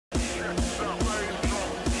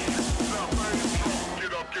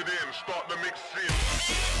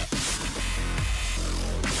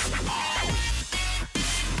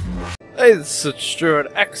Hey, this is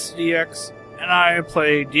CitrusDruidxCDx, and I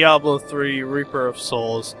play Diablo 3 Reaper of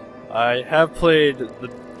Souls. I have played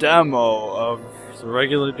the demo of the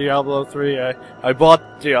regular Diablo 3. I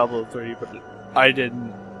bought Diablo 3, but I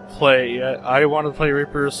didn't play yet. I want to play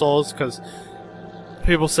Reaper of Souls because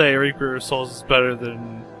people say Reaper of Souls is better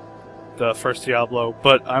than the first Diablo,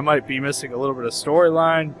 but I might be missing a little bit of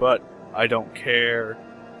storyline, but I don't care.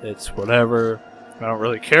 It's whatever. I don't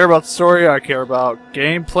really care about the story, I care about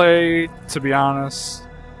gameplay, to be honest.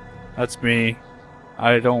 That's me.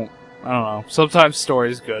 I don't know. Sometimes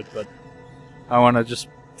story's good, but I want to just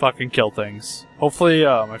fucking kill things. Hopefully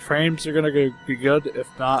my frames are gonna be good. If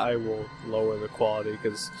not, I will lower the quality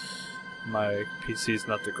because my PC's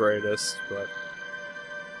not the greatest, but...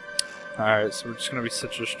 Alright, so we're just gonna be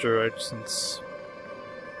CitrusDruid since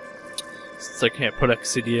I can't put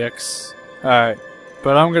XCDX. Alright.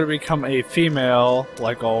 But I'm gonna become a female,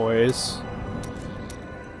 like always.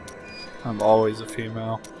 I'm always a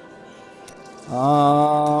female.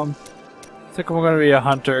 I think I'm gonna be a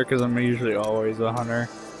hunter, because I'm usually always a hunter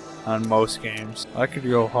on most games. I could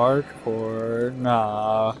go hardcore.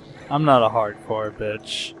 Nah, I'm not a hardcore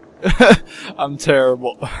bitch. I'm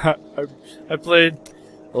terrible. I played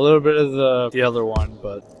a little bit of the other one,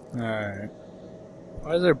 but alright.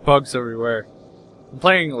 Why is there bugs everywhere? I'm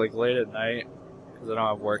playing like late at night. I don't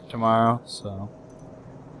have work tomorrow, so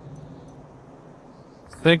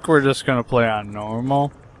I think we're just gonna play on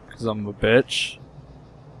normal because I'm a bitch.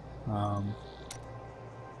 I'm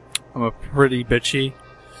a pretty bitchy,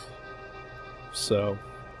 so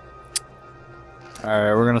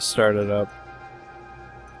alright, we're gonna start it up.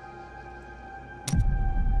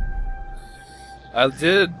 I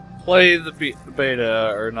did play the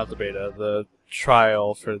beta, or not the beta, the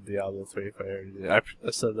trial for Diablo 3. I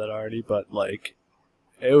said that already, but like,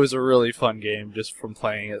 it was a really fun game just from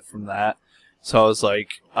playing it from that. So I was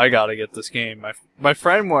like, I gotta get this game. My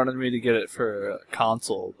friend wanted me to get it for a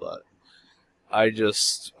console, but I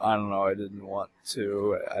don't know, I didn't want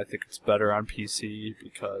to. I think it's better on PC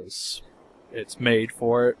because it's made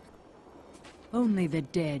for it. Only the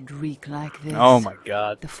dead reek like this. Oh my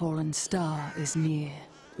god. The fallen star is near.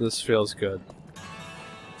 This feels good.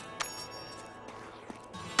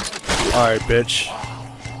 Alright, bitch.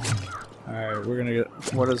 Alright, we're gonna get...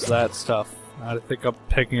 What is that stuff? I think I'm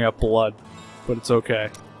picking up blood, but it's okay.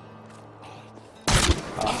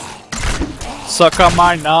 Suck on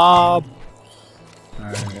my knob!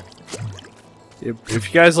 Alright. If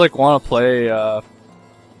you guys like want to play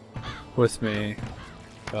with me,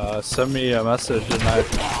 send me a message and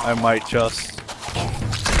I might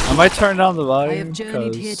turn down the volume. I have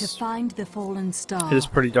journeyed here to find the fallen star. It is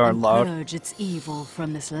pretty darn and loud. Purge its evil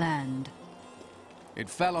from this land. It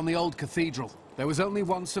fell on the old cathedral. There was only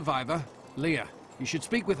one survivor, Leah. You should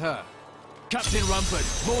speak with her. Captain Rumford,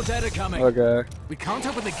 more dead are coming. Okay. We can't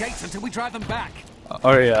open the gates until we drive them back.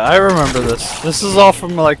 Oh yeah, I remember this. This is all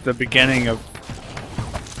from like the beginning of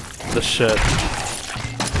the shit.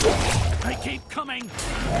 They keep coming.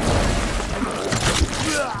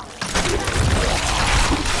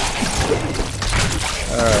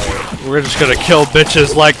 Alright, we're just gonna kill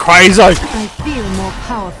bitches like crazy! I feel more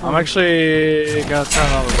powerful. I'm actually gonna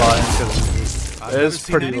turn on the volume because it is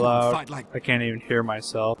pretty loud. I can't even hear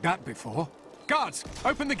myself. That before. Guards,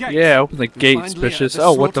 open the gates. Yeah, open the gates, bitches.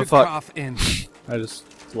 Oh, what the fuck? I just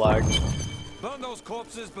lagged. Burn those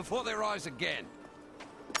corpses before they rise again.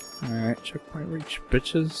 Alright, checkpoint reach,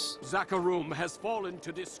 bitches. Zakarum has fallen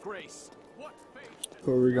to disgrace. What fate?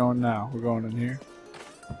 Where are we going now? We're going in here.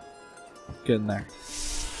 Get in there.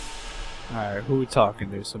 Alright, who we talking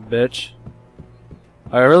to? Some bitch?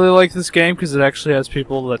 I really like this game because it actually has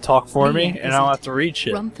people that talk for me, and I don't have to read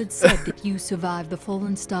shit. Rumford said that you survived the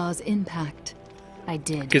fallen star's impact. I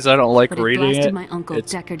did. Because I don't like but reading it. My uncle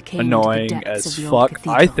it's Deckard came annoying into the depths as of the fuck.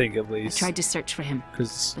 old I think at least. I tried to search for him,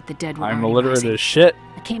 because but the dead were I'm already illiterate rising. as shit.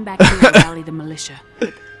 I came back here to rally the militia.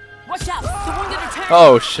 Watch out! The wounded attack!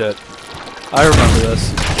 Oh shit. I remember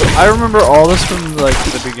this. I remember all this from like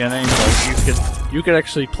the beginning. Like you could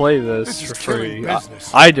actually play this for free.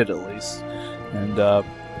 I did at least, and the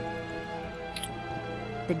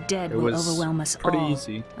dead it will was overwhelm us pretty all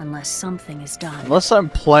easy. unless something is done. Unless I'm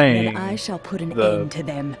playing. Then I shall put an the end to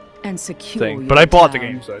them and secure thing. your But I bought the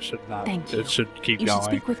town. game, so I should not. Thank you. It should keep You going. should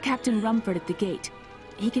speak with Captain Rumford at the gate.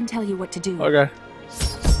 He can tell you what to do. Okay.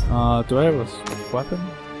 Do I have a weapon?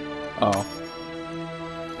 Oh.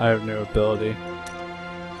 I have no ability.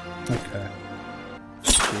 Okay.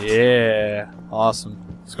 Yeah. Awesome.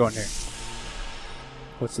 Let's go in here.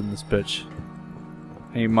 What's in this bitch?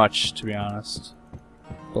 Ain't much, to be honest.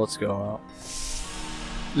 But let's go out.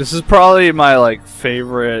 This is probably my like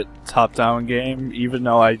favorite top-down game, even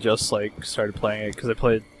though I just like started playing it because I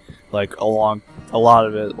played like a lot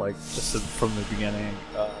of it like just from the beginning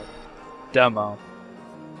demo,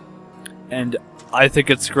 and I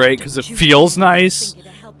think it's great because it feels nice,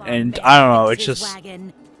 and I don't know,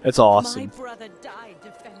 it's awesome.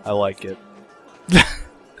 I like it.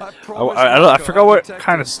 I forgot what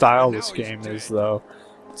kind of style this game is though.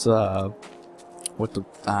 It's with the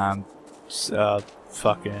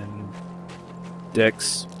fucking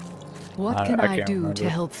dicks. What can I do remember. to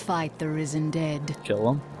help fight the risen dead? Kill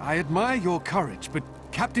them? I admire your courage, but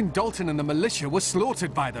Captain Dalton and the militia were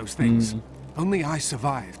slaughtered by those things. Only I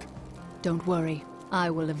survived. Don't worry, I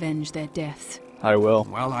will avenge their deaths. I will.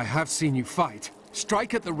 Well, I have seen you fight.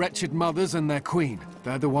 Strike at the wretched mothers and their queen.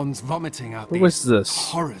 They're the ones vomiting out Who these was this?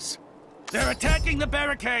 horrors. They're attacking the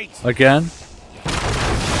barricades! Again?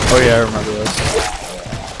 Oh yeah, I remember this.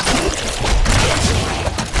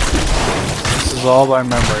 This is all by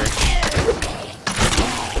memory.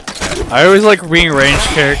 I always like rearrange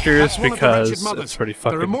characters because it's pretty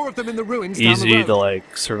fucking easy to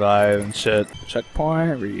like survive and shit.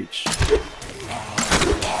 Checkpoint reach.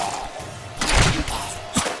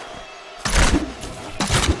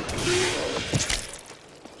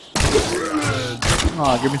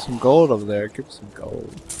 Aw, give me some gold over there. Give me some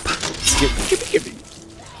gold. Give me.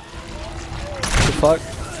 What the fuck?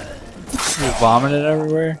 You vomited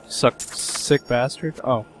everywhere? Sick bastard?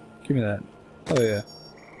 Oh, give me that. Oh yeah.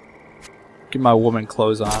 Get my woman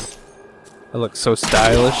clothes on. I look so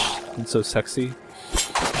stylish and so sexy.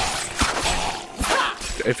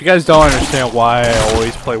 If you guys don't understand why I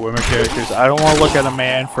always play women characters, I don't want to look at a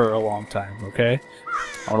man for a long time, okay?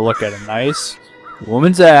 I want to look at a nice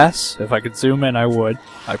woman's ass. If I could zoom in, I would.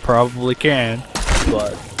 I probably can,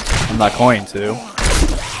 but I'm not going to.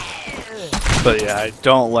 But yeah, I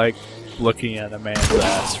don't like looking at a man's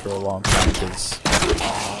ass for a long time because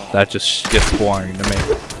that just gets boring to me.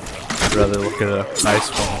 I'd rather look at a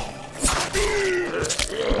nice woman.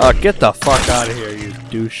 Get the fuck out of here, you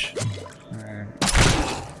douche.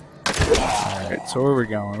 Alright, so where are we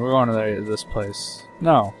going? We're going to this place.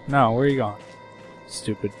 No, where are you going?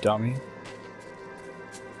 Stupid dummy.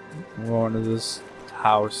 We're going to this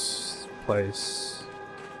house place.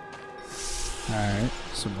 Alright,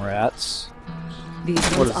 some rats. These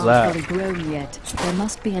What ones is aren't that? fully grown yet. There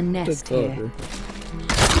must be a nest here.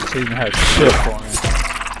 They even have shit for me.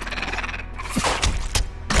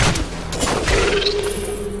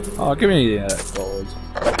 Oh, give me that gold.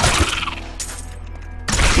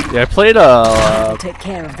 Yeah, I played I'll take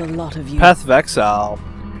care of the lot of you. Path of Exile,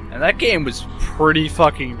 and that game was pretty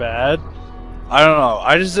fucking bad. I don't know,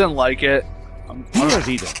 I just didn't like it.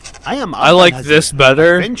 I like this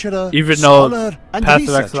better, even though Path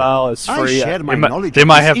of Exile is free. They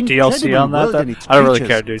might have DLC on that. I don't really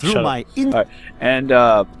care, dude. Shut up. Alright. And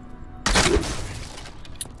I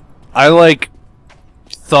like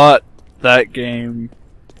thought that game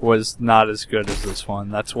was not as good as this one.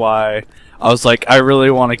 That's why I was like, I really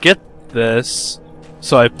want to get this.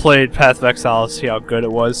 So I played Path of Exile to see how good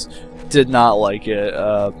it was. Did not like it.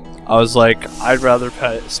 I was like, I'd rather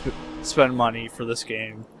spend money for this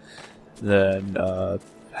game than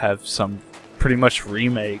have some pretty much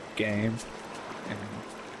remake game. And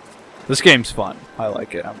this game's fun. I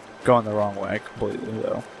like it. I'm going the wrong way completely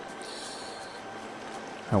though.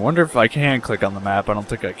 I wonder if I can click on the map. I don't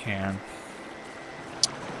think I can.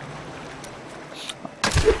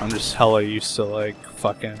 I'm just hella used to like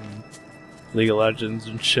fucking League of Legends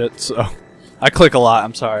and shit, so I click a lot.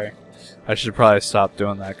 I'm sorry. I should probably stop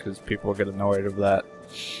doing that because people get annoyed of that.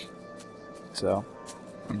 So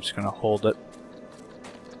I'm just gonna hold it.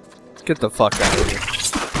 Get the fuck out of here.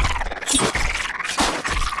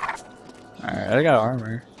 Alright, I got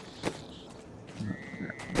armor.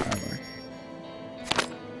 Armor.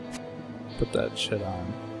 Put that shit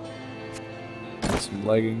on. Got some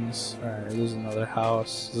leggings. Alright, there's another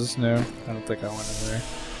house. Is this new? I don't think I went in there.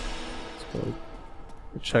 Let's go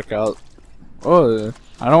check out. Oh,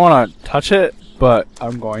 I don't want to touch it, but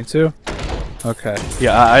I'm going to. Okay.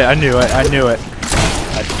 Yeah, I knew it. I knew it.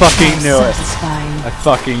 I fucking knew it. I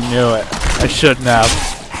fucking knew it. I shouldn't have.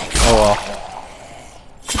 Oh well.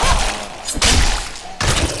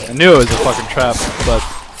 I knew it was a fucking trap, but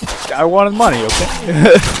I wanted money,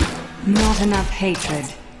 okay? Not enough hatred.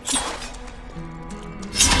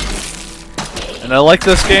 And I like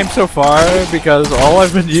this game so far because all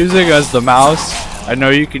I've been using is the mouse. I know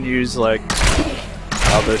you can use like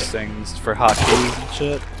other things for hotkeys and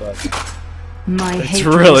shit, but it's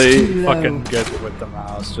really fucking good with the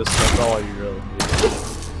mouse. Just that's all you really need.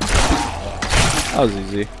 That was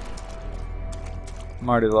easy. I'm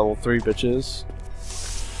already level 3, bitches.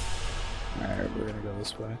 Alright, we're gonna go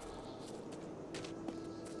this way.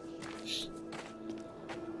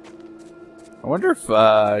 I wonder if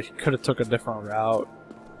he could have took a different route.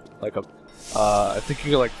 Like a, I think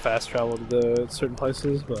you could like fast travel to the certain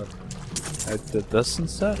places, but I did this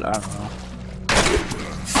instead? I don't know.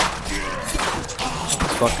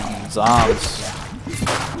 Fucking zombies.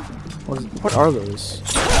 What are those?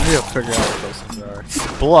 I need to figure out what those things are.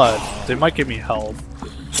 Blood. They might give me health.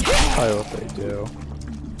 Probably what they do.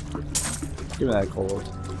 Give me that gold.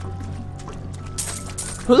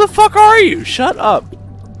 Who the fuck are you? Shut up.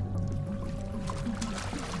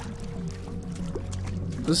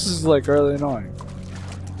 This is like really annoying.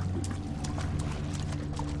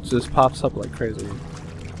 It just pops up like crazy.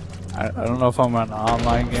 I don't know if I'm on an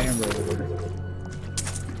online game or...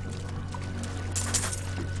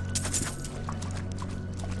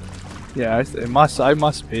 Yeah, I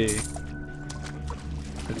must be.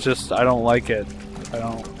 It's just, I don't like it. I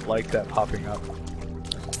don't like that popping up.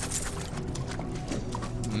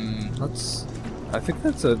 I think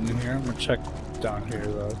that's it in here. I'm gonna check down here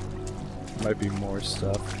though. Might be more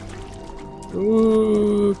stuff.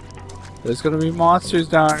 Ooh! There's gonna be monsters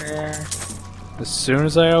down here. As soon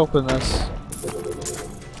as I open this.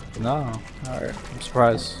 No. Alright, I'm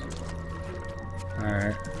surprised.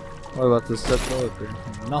 Alright. What about this dead villager?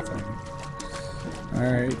 Nothing.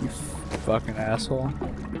 Alright, you fucking asshole.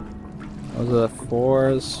 What was that?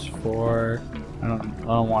 4. I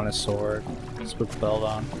don't want a sword. Let's put the belt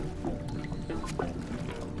on.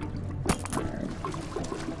 Alright.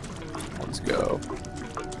 Let's go.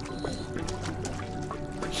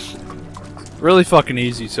 Really fucking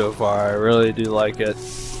easy so far. I really do like it.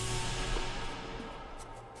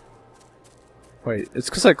 Wait, it's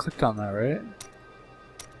because I clicked on that, right?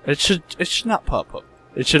 It should not pop up.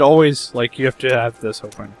 It should always, like, you have to have this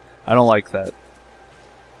open. I don't like that.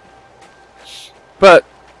 But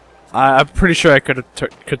I'm pretty sure I could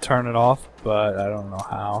turn it off, but I don't know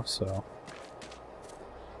how, so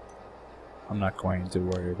I'm not going to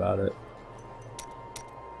worry about it.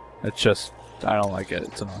 It's just, I don't like it.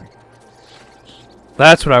 It's annoying.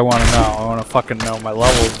 That's what I want to know. I want to fucking know my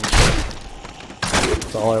levels and shit.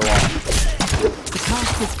 That's all I want. The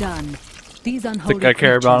task is done. These unholy Think I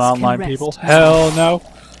care about online people? Hell no.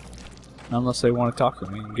 Unless they want to talk to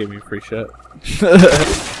me and give me free shit.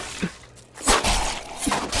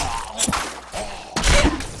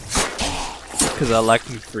 Because I like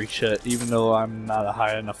me free shit, even though I'm not a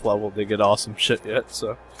high enough level to get awesome shit yet,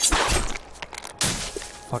 so.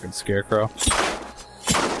 Fucking scarecrow.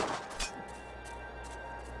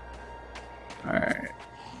 Alright.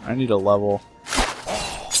 I need a level.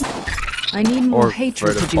 I need more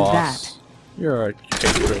hatred to do that. You're a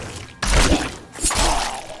hatred.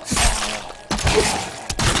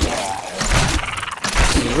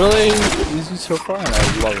 It's really easy so far, and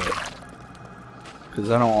I love it.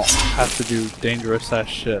 Because I don't have to do dangerous ass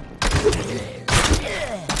shit.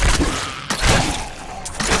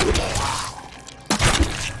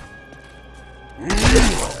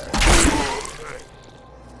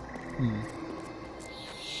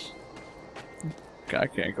 I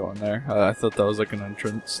can't go in there. I thought that was like an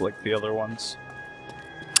entrance like the other ones.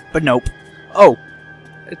 But nope. Oh!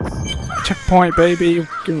 It's checkpoint, baby!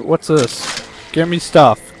 What's this? Give me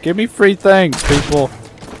stuff. Give me free things, people!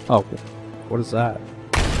 Oh, what is that?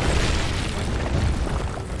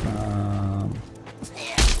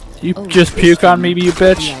 You just puke on me, you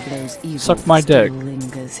bitch! Suck my dick.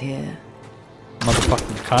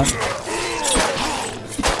 Motherfucking cunt.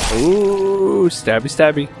 Ooh, stabby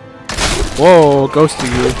stabby. Whoa, ghost to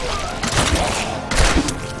you.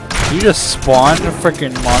 You just spawned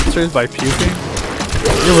freaking monsters by puking?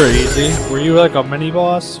 You were easy. Were you like a mini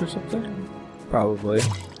boss or something? Probably.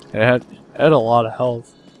 It had a lot of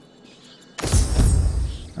health.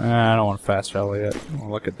 I don't want to fast travel yet. I want to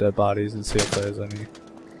look at dead bodies and see if there's any.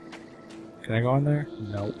 Can I go in there?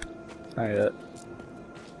 Nope. Not yet.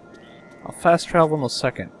 I'll fast travel in a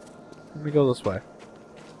second. Let me go this way.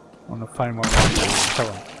 I want to find more monsters. Kill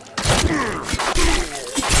them.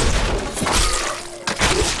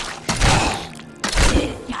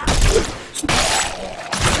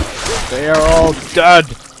 They are all dead!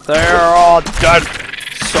 They are all dead!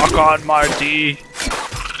 Suck on my D!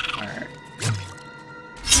 Alright.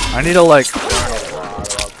 I need to like learn a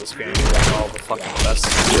lot about this game, like all the fucking best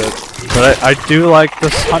shit. But I do like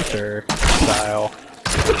this hunter style.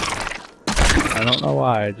 I don't know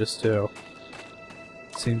why, I just do.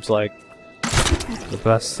 Seems like the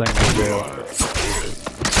best thing to do.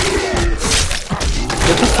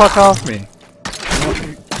 Get the fuck off me!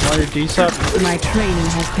 You want your D-sub? My training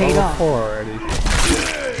has paid off. Level 4 already.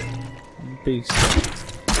 beast.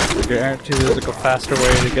 I guarantee there's like a faster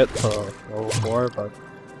way to get to level 4, but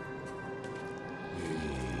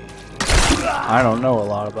I don't know a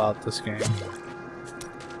lot about this game.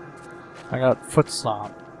 I got foot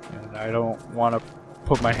stomp, and I don't want to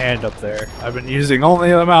put my hand up there. I've been using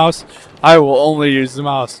only the mouse. I will only use the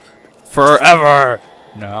mouse forever!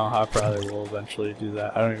 No, I probably will eventually do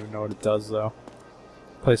that. I don't even know what it does though.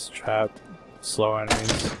 Place a trap, slow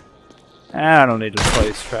enemies. I don't need to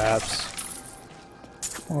place traps.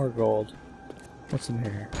 More gold. What's in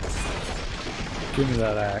here? Give me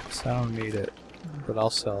that axe. I don't need it, but I'll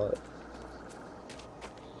sell it.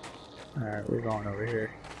 Alright, we're going over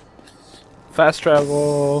here. Fast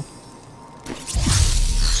travel!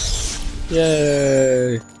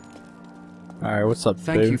 Yay! Alright, what's up,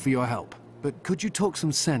 Thank babe? you for your help. But could you talk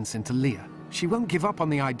some sense into Leah? She won't give up on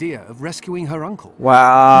the idea of rescuing her uncle. Nor should she.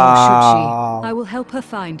 Wow! I will help her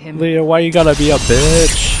find him. Leah, why you gotta be a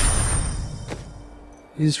bitch?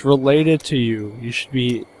 He's related to you. You should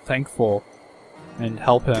be thankful and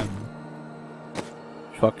help him.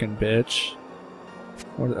 Fucking bitch.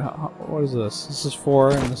 What is this? This is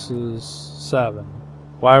 4 and this is 7.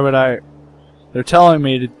 Why would I... They're telling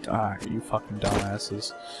me to... Ah, you fucking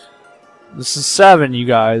dumbasses. This is 7, you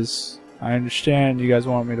guys. I understand you guys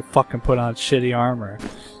want me to fucking put on shitty armor.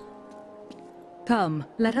 Come,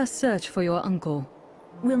 let us search for your uncle.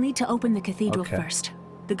 We'll need to open the cathedral Okay. first.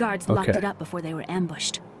 The guards locked it up before they were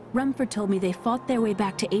ambushed. Rumford told me they fought their way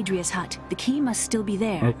back to Adria's hut. The key must still be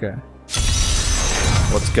there. Okay.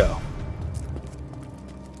 Let's go.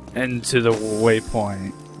 Into the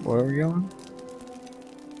waypoint. Where are we going?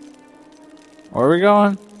 Where are we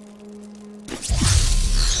going?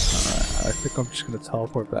 Alright, I think I'm just gonna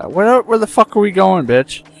teleport back. Where the fuck are we going,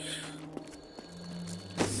 bitch?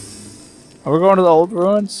 Are we going to the old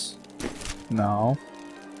ruins? No.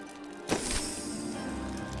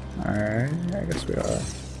 Alright, I guess we are.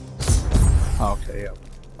 Okay, yep.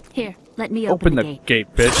 Here, let me Open the the gate.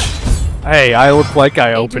 gate, bitch. Hey, I look like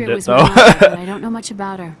I opened Adria it was though. my mother, but I don't know much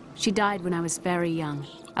about her. She died when I was very young.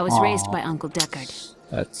 I was raised by Uncle Deckard.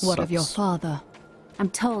 What of your father? I'm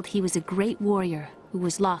told he was a great warrior who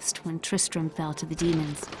was lost when Tristram fell to the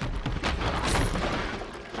demons.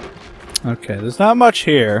 Okay, there's not much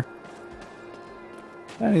here.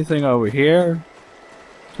 Anything over here?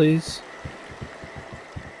 Please?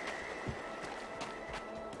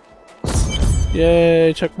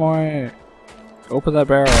 Yay, checkpoint! Open that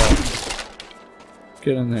barrel.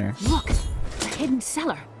 Get in there. Look! A hidden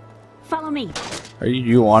cellar! Follow me!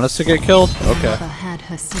 You want us to get killed? My Okay. mother had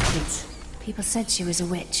her secrets. People said she was a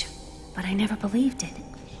witch, but I never believed it.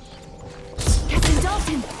 Captain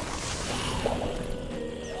Dalton!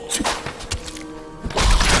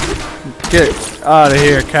 Get out of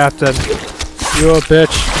here, Captain. You a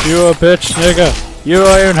bitch. You a bitch, nigga. You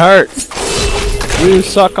ain't even hurt. You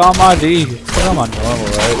suck on my D. But I'm on normal,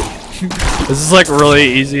 right? This is like really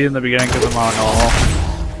easy in the beginning because I'm on normal.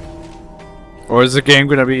 Or is the game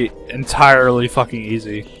gonna be entirely fucking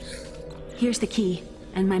easy? Here's the key,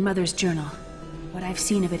 and my mother's journal. What I've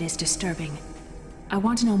seen of it is disturbing. I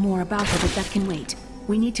want to know more about her, but that can wait.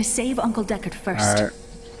 We need to save Uncle Deckard first. Alright.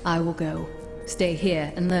 I will go. Stay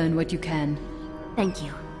here and learn what you can. Thank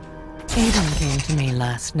you. Aiden came to me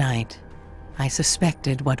last night. I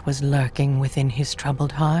suspected what was lurking within his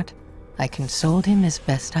troubled heart. I consoled him as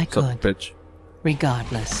best I What's up, could. bitch?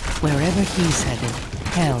 Regardless, wherever he's headed,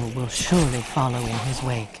 hell will surely follow in his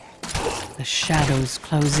wake. The shadows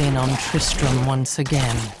close in on Tristram once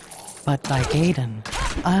again. But like Aiden,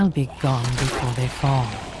 I'll be gone before they fall.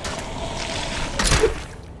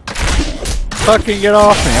 Fucking get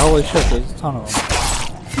off me! Holy shit, there's a ton of them.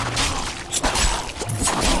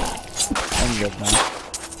 I'm good now.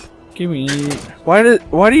 Give me. Why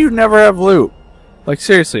do you never have loot? Like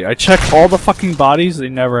seriously, I check all the fucking bodies, they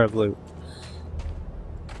never have loot.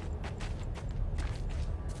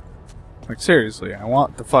 Like seriously, I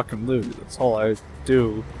want the fucking loot. That's all I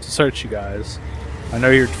do to search you guys. I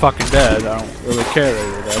know you're fucking dead, I don't really care that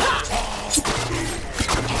you're dead.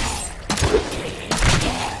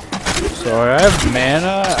 So I have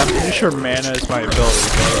mana. I'm pretty sure mana is my ability,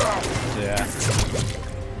 but yeah.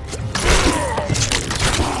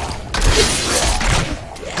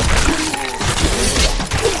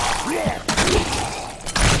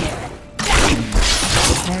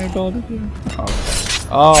 What's my ability do? Okay.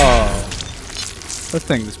 Oh, that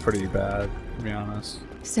thing is pretty bad, to be honest.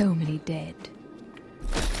 So many dead.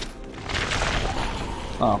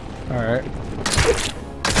 Oh,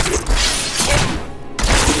 alright.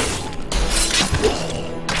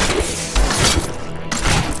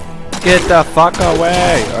 Get the fuck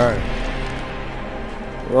away! Alright.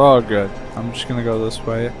 We're all good. I'm just gonna go this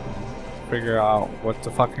way. figure out what to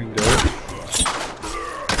fucking do.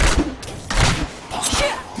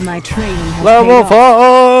 My training has Level paid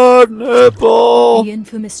off. 5 nipple! The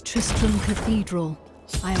infamous Tristram Cathedral.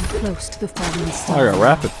 I am close to the fallen Oh, star. I got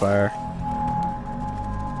rapid fire.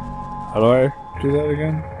 How do I do that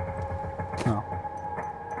again? No.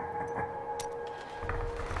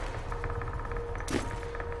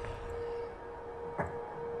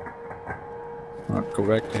 I'll go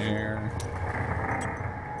back there.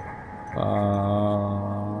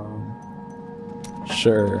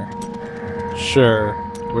 Sure. Sure.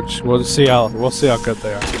 Which we'll see how good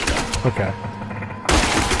they are. Okay.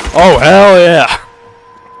 Oh hell yeah!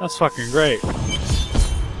 That's fucking great.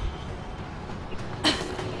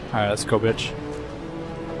 Alright, let's go, bitch.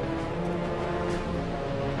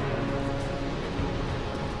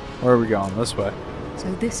 Where are we going? This way.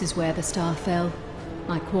 So this is where the star fell.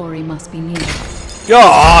 My quarry must be near.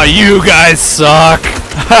 Oh, you guys suck!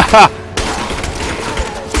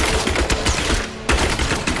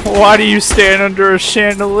 Why do you stand under a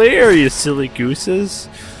chandelier, you silly gooses?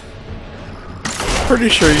 Pretty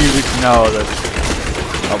sure you would know that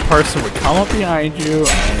a person would come up behind you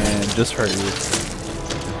and just hurt you.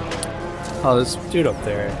 Oh, there's a dude up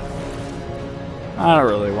there. I don't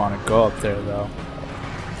really want to go up there though.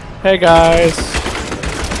 Hey guys!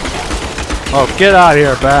 Oh, get out of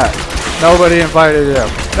here, bat! Nobody invited you.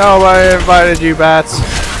 Nobody invited you, bats.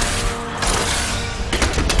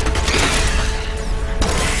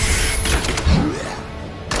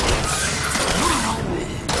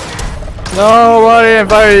 Nobody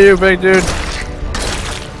invited you, big dude.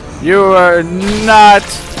 You are not.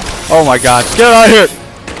 Oh my god, get out of here!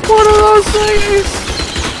 What are those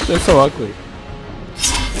things? They're so ugly.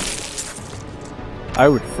 I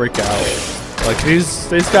would freak out. Like these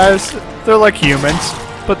guys, they're like humans.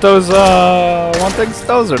 But those one things,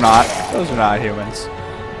 those are not. Those are not humans.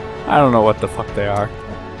 I don't know what the fuck they are.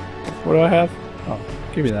 What do I have? Oh,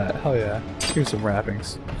 give me that. Hell yeah. Give me some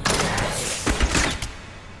wrappings.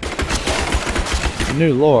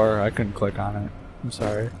 New lore, I couldn't click on it. I'm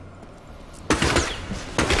sorry.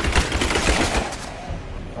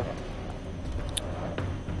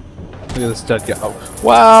 Look at this dead guy. Oh.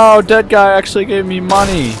 Wow, dead guy actually gave me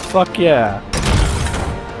money. Fuck yeah.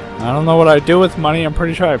 I don't know what I do with money. I'm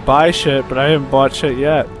pretty sure I buy shit, but I haven't bought shit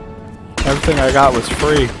yet. Everything I got was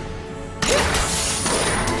free.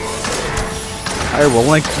 I will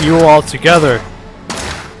link you all together.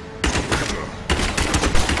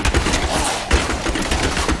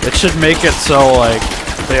 It should make it so, like,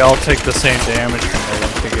 they all take the same damage when they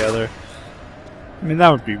link together. I mean, that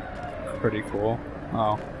would be pretty cool.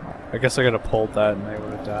 Oh, I guess I could have pulled that and they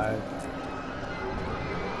would have died.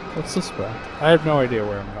 What's this way? I have no idea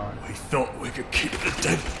where I'm going. We thought we could keep the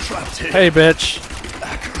dead trapped here. Hey, bitch!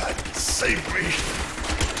 Akarat, save me.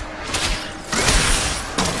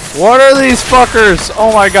 What are these fuckers?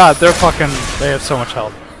 Oh my god, they're fucking... They have so much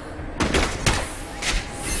health.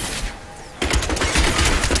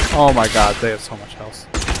 Oh my god, they have so much health.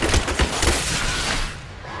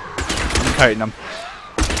 I'm kiting them.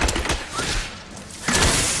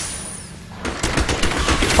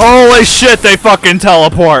 Holy shit, they fucking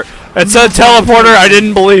teleport! It said teleporter, I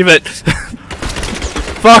didn't believe it.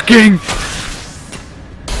 Fucking...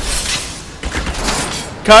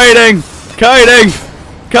 Kiting! Kiting!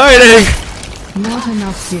 Kiting! Not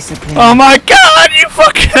enough discipline. Oh my god, you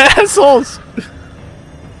fucking assholes!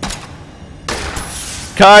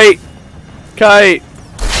 Kite! Kite!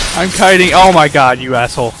 I'm kiting. Oh my god, you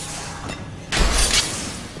asshole.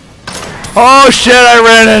 Oh shit, I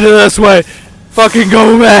ran into this way! Fucking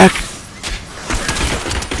go back!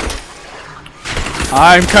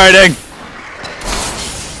 I'm kiting!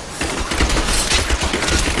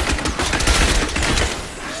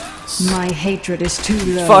 My hatred is too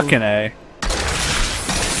low. Fucking A.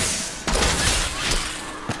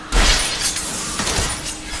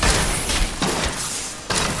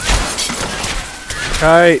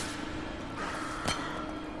 Kite.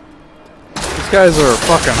 These guys are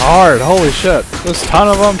fucking hard. Holy shit. There's a ton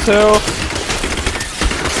of them too.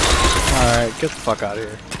 Alright, get the fuck out of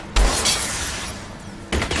here.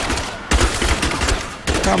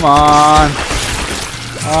 Come on.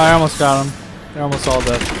 Oh, I almost got them. They're almost all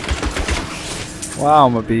dead. Wow,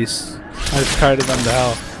 I'm a beast. I just kited them to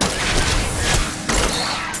hell.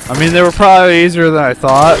 I mean, they were probably easier than I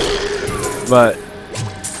thought, but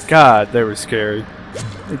god, they were scary.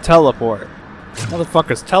 They teleport.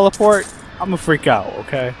 Motherfuckers teleport? I'm gonna freak out,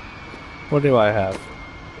 okay? What do I have?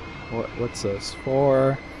 What's this?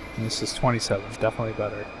 4. And this is 27. Definitely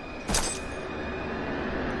better.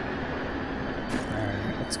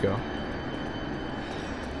 Alright, let's go.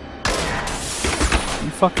 You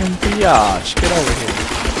fucking biatch. Get over here.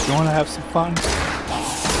 You wanna have some fun?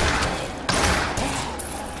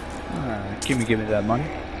 Give me that money.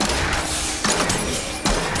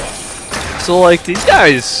 So like these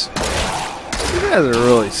guys are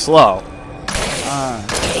really slow. I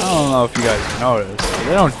don't know if you guys noticed, but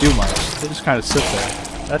they don't do much. They just kind of sit there.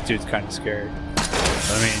 That dude's kind of scary.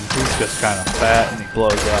 I mean, he's just kind of fat and he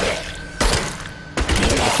blows up.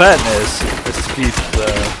 The fatness is to keep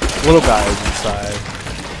the little guys inside.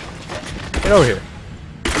 Get over here.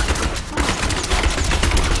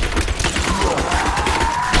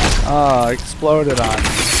 Oh, exploded on me.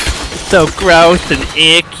 It's so gross and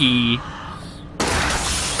icky.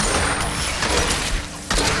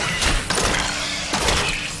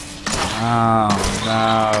 Oh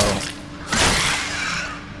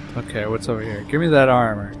no. Okay, what's over here? Give me that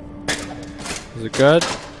armor. Is it good?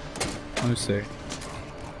 Let me see.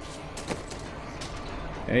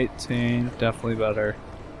 18, definitely better.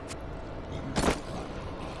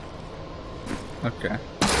 Okay.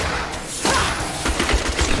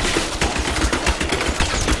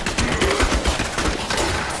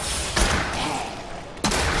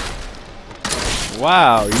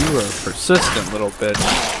 Wow, you were a persistent little bitch.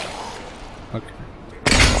 Okay.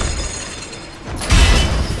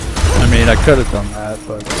 I mean, I could have done that,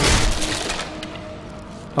 but...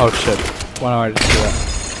 Oh shit. Why don't I just do that?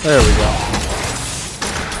 There we go.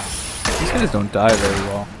 These guys don't die very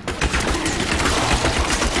well.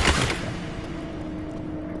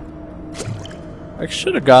 Okay. I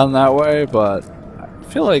should have gone that way, but I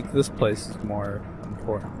feel like this place is more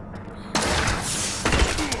important.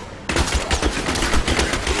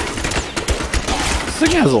 This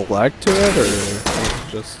thing has a leg to it, or is it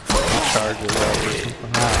just charges up or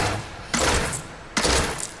something? I don't know.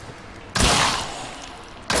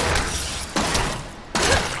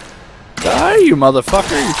 Die, you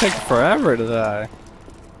motherfucker! You're taking forever to die.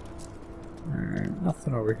 Alright,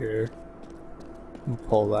 nothing over here. I'm gonna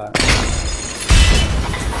pull that.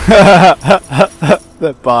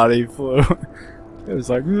 That body flew. It was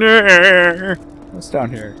like, nah. What's down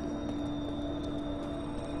here?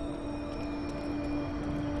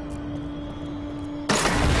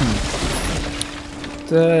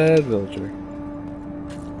 Dead villager.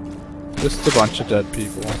 Just a bunch of dead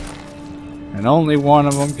people. And only one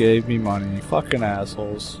of them gave me money. Fucking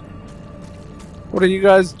assholes. What are you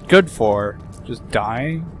guys good for? Just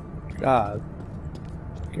dying? God.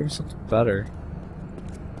 Give me something better.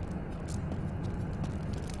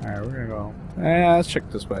 Alright, we're gonna go. Let's check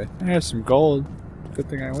this way. There's some gold. Good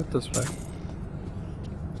thing I went this way.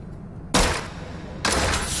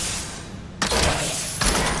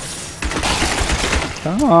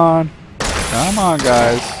 Come on. Come on,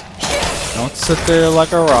 guys. Don't sit there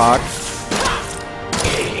like a rock.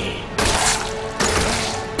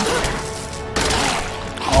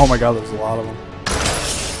 Oh my god, there's a lot of them.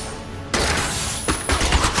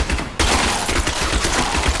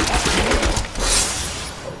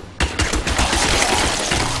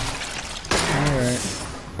 Alright.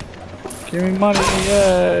 Give me money,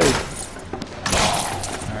 yay!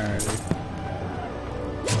 Alrighty.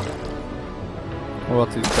 What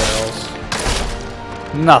about these barrels?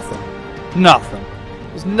 Nothing. Nothing.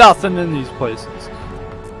 There's nothing in these places.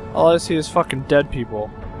 All I see is fucking dead people.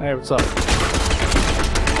 Hey, what's up?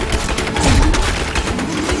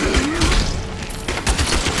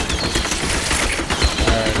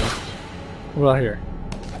 What about here?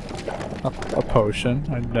 A potion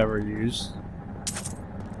I'd never use.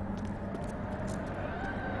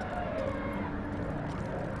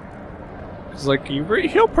 Cause like you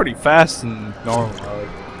heal pretty fast in normal mode.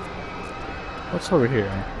 What's over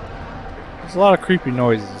here? There's a lot of creepy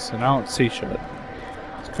noises and I don't see shit.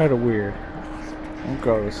 It's kind of weird. We'll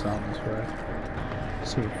go this down this way.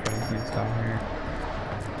 Let's see what anything's down here.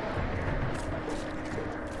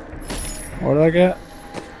 What did I get?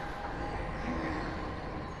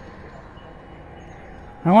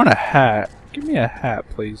 I want a hat. Give me a hat,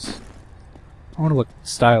 please. I want to look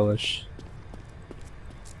stylish.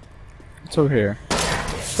 What's over here?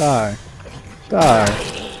 Die.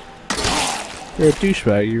 Die. You're a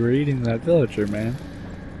douchebag. You were eating that villager, man.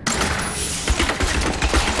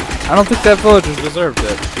 I don't think that villager deserved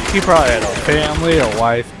it. He probably had a family, a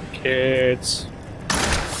wife, kids.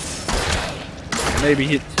 Maybe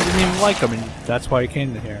he didn't even like him, and that's why he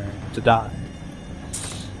came to here, to die.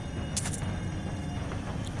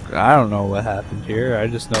 I don't know what happened here. I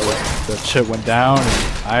just know that shit went down and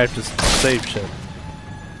I have to save shit.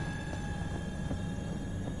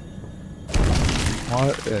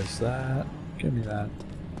 What is that? Give me that.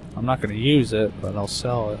 I'm not gonna use it, but I'll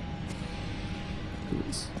sell it.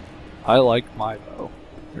 Please. I like my bow.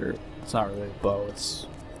 Or, it's not really a bow, it's...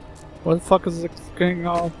 What the fuck is this thing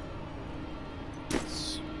called?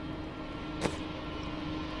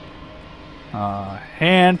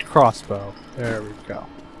 Hand crossbow. There we go.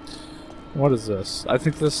 What is this? I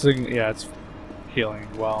think this thing, yeah, it's healing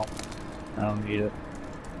well. I don't need it.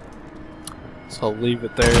 So I'll leave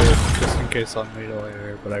it there just in case I'll need it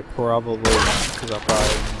later, but I probably won't because I'll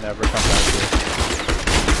probably never come back to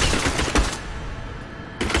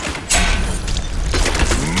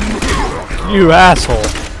it. You asshole!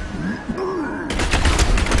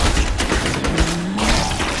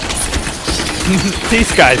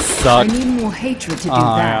 These guys suck. I need more hatred to do that.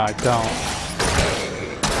 Yeah, I don't.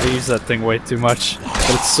 I use that thing way too much, but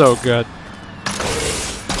it's so good.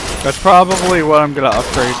 That's probably what I'm gonna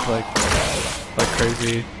upgrade like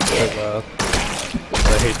crazy for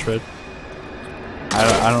the hatred.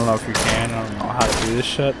 I don't know if you can. I don't know how to do this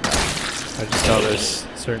shit. I just know there's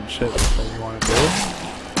certain shit that you want to do.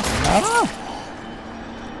 I don't know.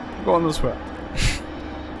 I'm going this way.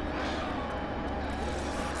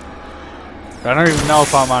 I don't even know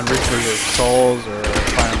if I'm on Reaper of Souls or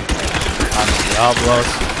if I'm on Diablo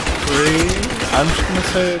 3. I'm just gonna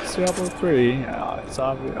say it's Diablo 3. Yeah, it's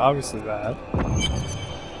obviously that.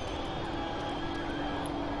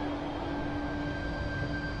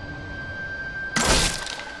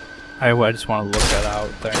 I just want to look that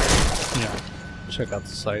out there. You know, check out the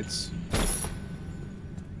sights.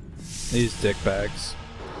 These dickbags.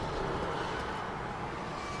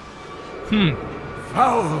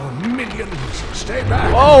 Foul minions, stay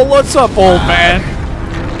back. Oh, what's up, old man?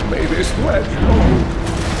 May this flesh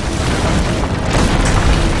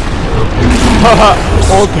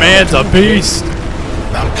Old man's a beast.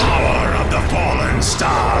 The power of the fallen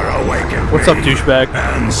star awakens. What's up, douchebag?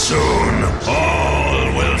 And soon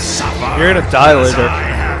all will suffer. You're gonna die as later. I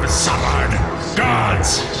have suffered.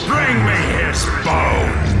 Gods, bring me his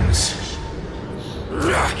bones.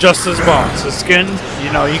 Just his bones. His skin,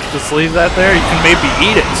 you know, you can just leave that there. You can maybe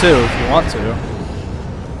eat it too if you want to.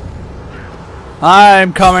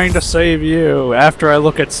 I'm coming to save you after I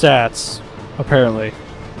look at stats, apparently.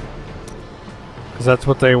 Because that's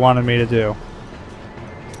what they wanted me to do.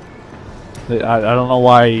 I don't know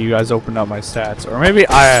why you guys opened up my stats. Or maybe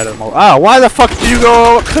I had them. Ah, why the fuck did you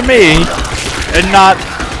go up to me and not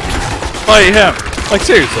fight him? Like,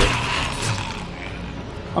 seriously.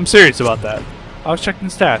 I'm serious about that. I was checking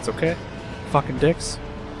stats, okay? Fucking dicks.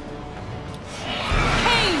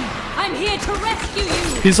 Hey! I'm here to rescue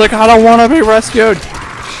you! He's like, I don't want to be rescued.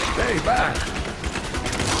 Stay back.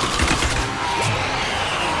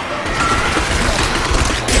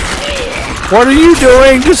 What are you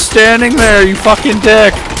doing? Just standing there, you fucking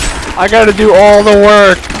dick. I gotta do all the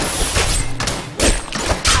work.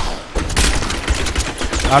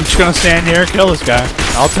 I'm just gonna stand here and kill this guy.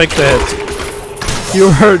 I'll take the hits. You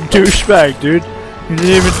were a douchebag, dude. He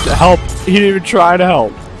didn't even help. He didn't even try to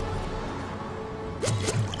help.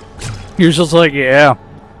 He was just like, yeah.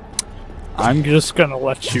 I'm just gonna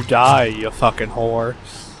let you die, you fucking whore.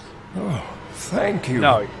 Oh, thank you.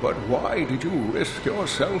 No. But why did you risk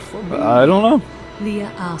yourself for me? I don't know.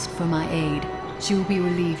 Leah asked for my aid. She will be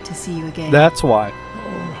relieved to see you again. That's why.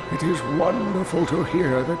 Oh, it is wonderful to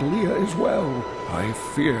hear that Leah is well. I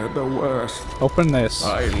feared the worst. Open this.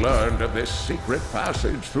 I learned of this secret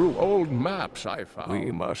passage through old maps I found.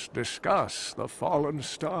 We must discuss the fallen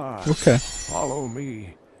star. Okay. Follow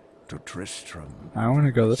me to Tristram. I want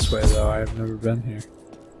to go this way, though. I've never been here.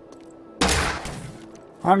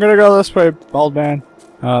 I'm gonna go this way, old man.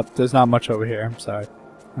 There's not much over here. I'm sorry.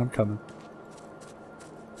 I'm coming.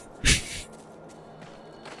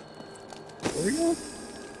 Where are we going?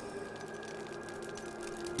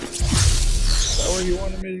 Is that where you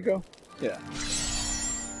wanted me to go? Yeah.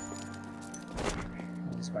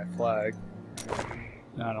 That's my flag.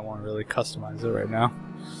 I don't want to really customize it right now.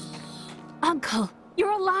 Uncle,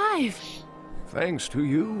 you're alive! Thanks to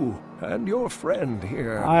you and your friend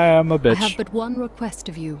here. I am a bitch. I have but one request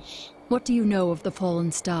of you. What do you know of the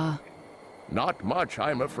fallen star? Not much,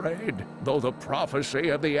 I'm afraid, though the prophecy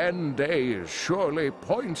of the end days surely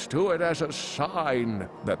points to it as a sign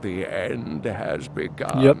that the end has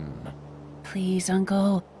begun. Yep. Please,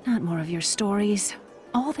 Uncle, not more of your stories.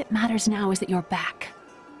 All that matters now is that you're back.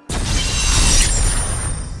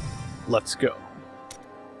 Let's go.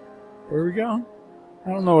 Where are we going? I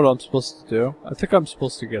don't know what I'm supposed to do. I think I'm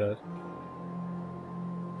supposed to get a...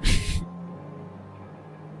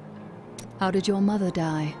 How did your mother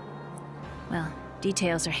die? Well,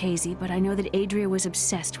 details are hazy, but I know that Adria was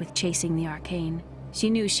obsessed with chasing the arcane. She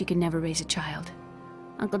knew she could never raise a child.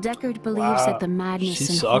 Uncle Deckard believes that the madness she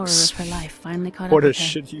and sucks. horror of her life finally caught What up a with her.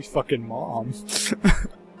 shitty fucking mom.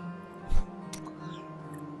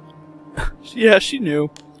 Yeah, she knew.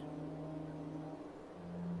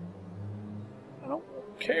 I don't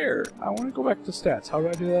care. I want to go back to stats. How do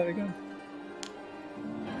I do that again?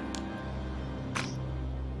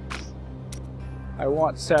 I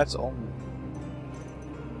want stats only.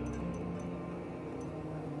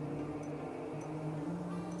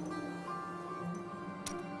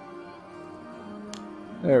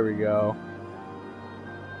 There we go.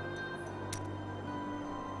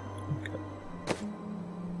 Okay.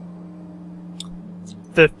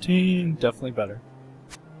 15, definitely better.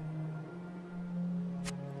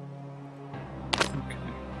 Okay,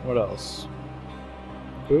 what else?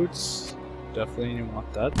 Boots, definitely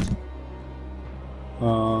want that.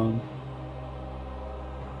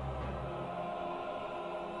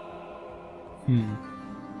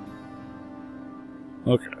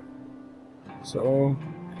 Okay. So,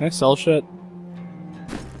 can I sell shit?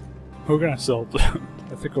 Who can I sell to?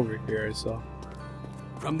 I think over here I saw.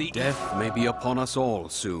 From the death may be upon us all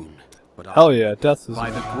soon. But Hell yeah, death is.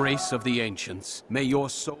 by the grace of the ancients, may your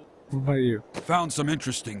soul. What about you? Found some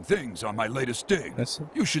interesting things on my latest dig.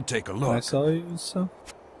 You should take a Can I look. sell you stuff?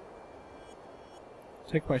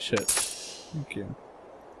 Take my shit. Thank you.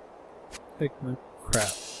 Take my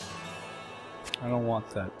crap. I don't want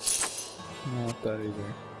that. I don't want that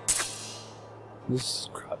either. This is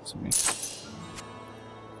crap to me.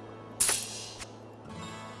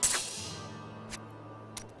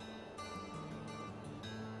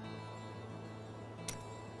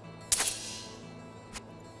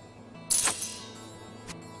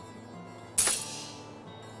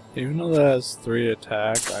 Even though that has 3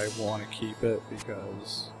 attack, I want to keep it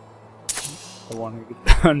because I want to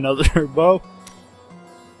get another bow.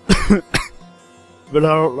 But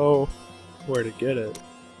I don't know where to get it.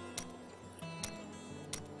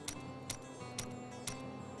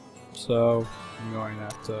 So I'm going to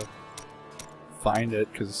have to find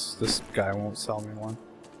it because this guy won't sell me one.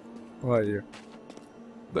 What about you?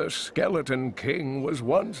 The Skeleton King was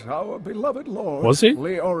once our beloved lord. Was he?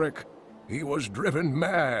 Leoric. He was driven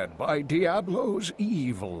mad by Diablo's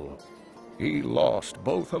evil. He lost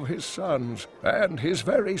both of his sons and his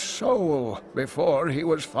very soul before he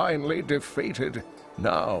was finally defeated.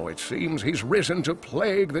 Now it seems he's risen to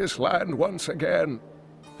plague this land once again.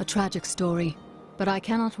 A tragic story, but I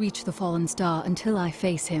cannot reach the fallen star until I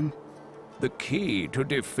face him. The key to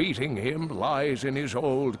defeating him lies in his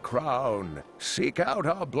old crown. Seek out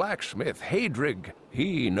our blacksmith, Hadrig.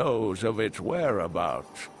 He knows of its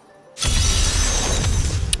whereabouts.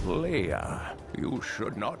 Leia, you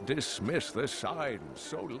should not dismiss the signs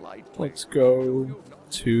so lightly. Let's go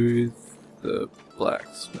to the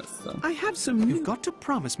blacksmith then. I have some. You've got to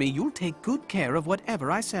promise me you'll take good care of whatever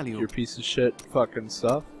I sell you. Your piece of shit fucking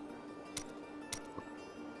stuff.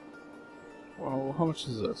 Well, how much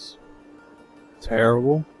is this?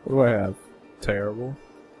 Terrible? What do I have? Terrible?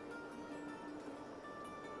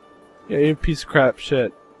 Yeah, you piece of crap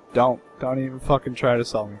shit. Don't even fucking try to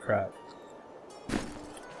sell me crap.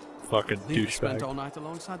 Fucking You spent douchebag. all night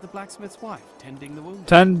alongside the blacksmith's wife, tending the wound.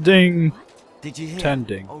 Tending. Did you hear?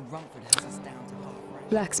 Tending. Old Rumford has us down to half.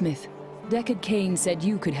 Blacksmith, Deckard Cain said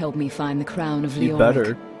you could help me find the crown of You Leoric.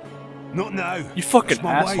 better. Not now. You fucking It's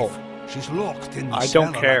my asshole. wife. She's locked in the I don't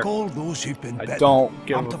cellar care. like all those who've been I bitten. don't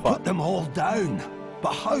give I'm a to fuck. put them all down.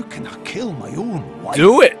 But how can I kill my own wife?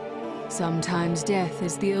 Do it! Sometimes death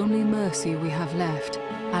is the only mercy we have left.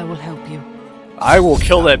 I will help you. I will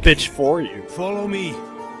kill that bitch for you. Follow me.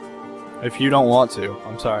 If you don't want to.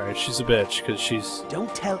 I'm sorry. She's a bitch, because she's...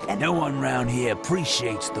 Don't tell anyone. No one round here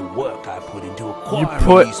appreciates the work I put into You acquiring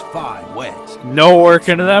put- these fine wares. no work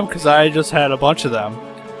into them, because I just had a bunch of them.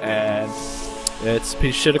 And it's a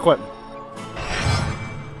piece of shit equipment.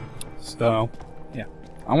 So, yeah.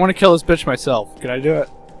 I want to kill this bitch myself. Can I do it?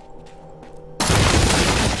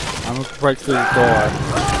 I'm gonna break through the door.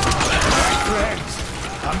 Friends,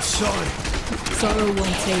 I'm sorry. Sorrow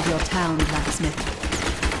won't save your town, blacksmith.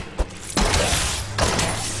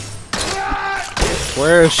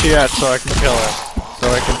 Where is she at so I can kill her? So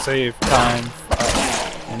I can save time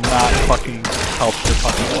and not fucking help your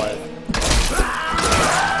fucking wife.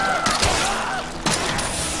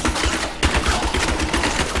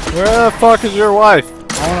 Where the fuck is your wife?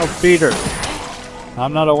 I want to beat her.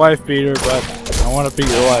 I'm not a wife beater, but I want to beat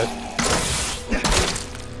your wife.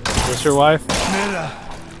 Is this your wife? Mira,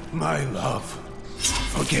 my love,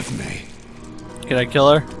 forgive me. Can I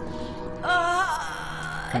kill her?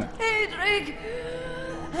 Hadrig,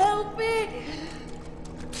 help me.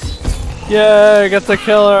 Yay, get the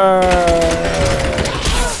killer!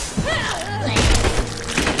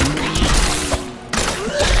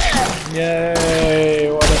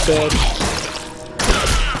 Yay, what a bitch.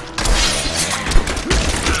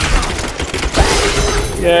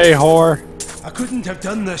 Yay, whore. I couldn't have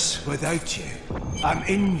done this without you. I'm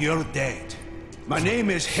in your debt. My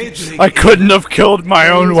name is Hedrick. I couldn't have killed my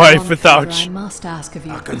own wife without I you. must ask of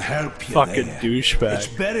you. I can help you Fucking there. douchebag. It's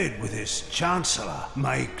buried with his chancellor,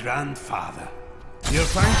 my grandfather. You'll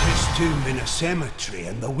find his tomb in a cemetery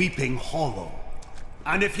in the Weeping Hollow.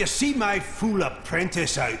 And if you see my fool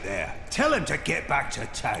apprentice out there, tell him to get back to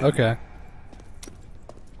town. Okay.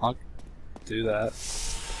 I'll do that.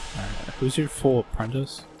 Alright, who's your full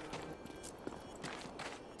apprentice?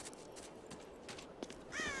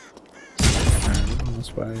 Alright,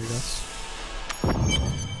 this way, I guess.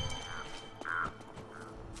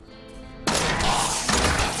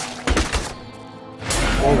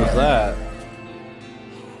 What was that?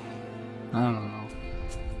 I don't know.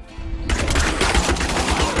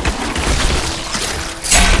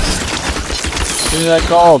 Give me that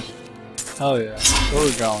gold! Hell yeah. Where are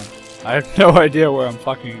we going? I have no idea where I'm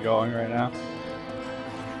fucking going right now.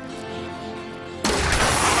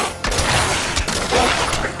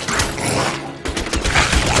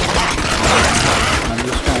 I'm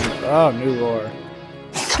just going. Oh, new lore.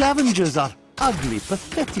 Scavengers are ugly,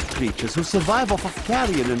 pathetic creatures who survive off of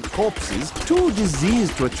carrion and corpses, too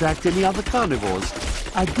diseased to attract any other carnivores.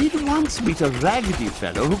 I did once meet a raggedy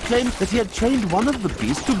fellow who claimed that he had trained one of the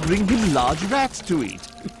beasts to bring him large rats to eat.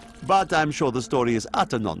 But I'm sure the story is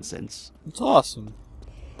utter nonsense. It's awesome.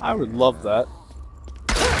 I would love that.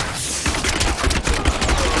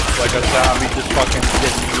 Like a zombie just fucking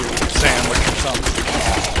getting you a sandwich or something.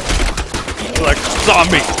 Like,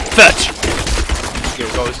 zombie, fetch! He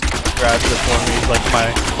goes, grabs it for me. He's like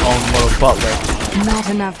my own little butler. Not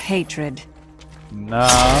enough hatred. No.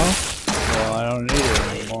 Well, I don't need it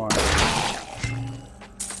anymore.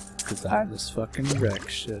 Cause I just fucking wreck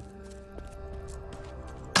shit.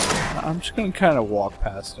 I'm just gonna kind of walk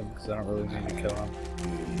past him because I don't really need to kill him.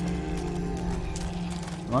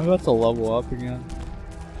 Am I about to level up again?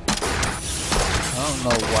 I don't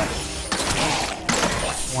know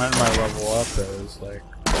when my level up is. Like,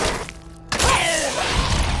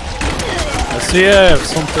 I see I have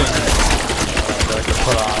something that I can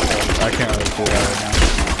put on, but I can't really do that right now.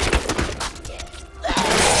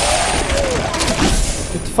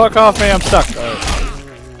 Get the fuck off me! I'm stuck. Alright.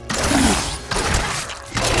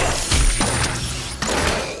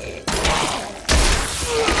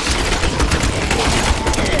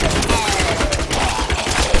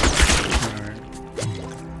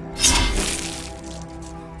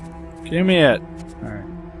 Give me it. Alright.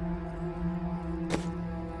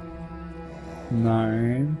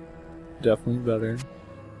 9. Definitely better.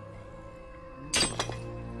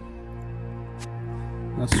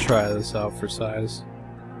 Let's try this out for size.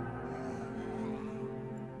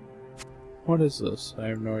 What is this? I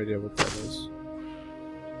have no idea what that is.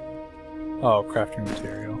 Oh, crafting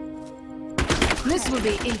material. This will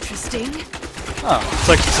be interesting. Oh, it's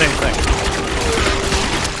like the same thing.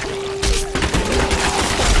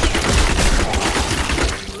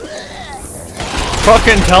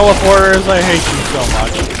 Fucking teleporters, I hate you so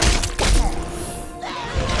much.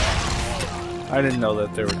 I didn't know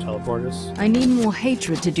that they were teleporters. I need more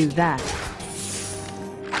hatred to do that.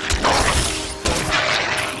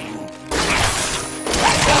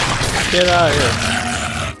 Get out of here.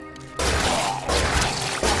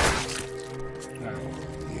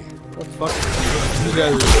 What the fuck? These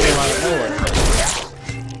guys just came out of nowhere.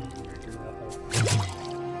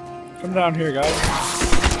 Come down here, guys.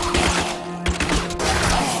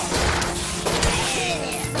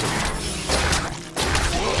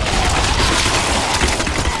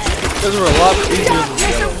 Those were a lot easier than the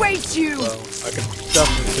other ones, so I can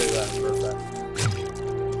definitely say that for a fact.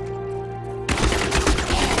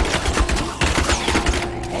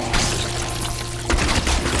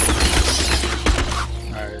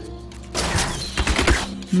 Alright.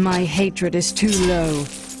 My hatred is too low.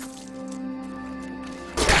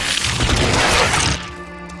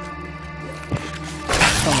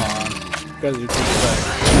 Come on. You guys are too bad.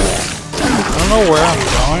 I don't know where I'm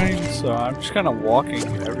going, so I'm just kind of walking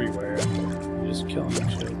everywhere. Just killing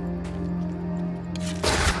shit.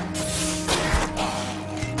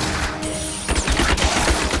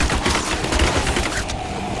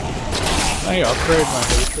 Can I upgrade my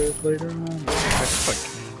hatred later on? I guess I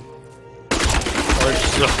can. Or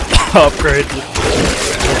just upgrade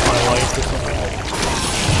my life or something.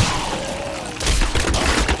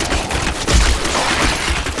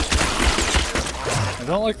 I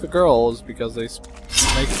don't like the girls because they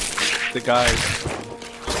make the guys.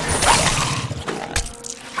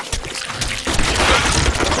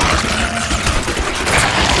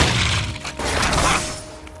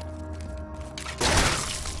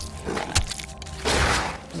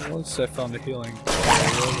 Once I found a healing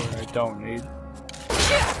area I don't need.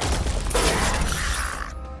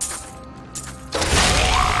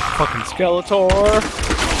 Fucking Skeletor!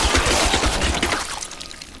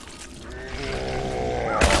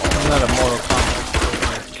 I'm not a Mortal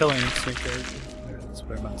Kombat killing instinct. That's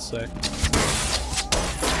what I meant to say.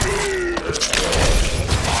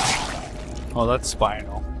 Oh, that's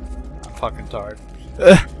spinal. I'm fucking tired.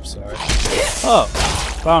 Sorry. Oh,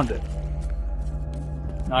 found it.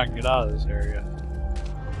 Now I can get out of this area.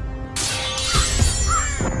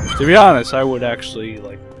 To be honest, I would actually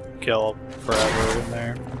like kill forever in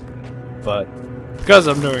there, but because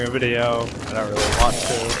I'm doing a video, I don't really want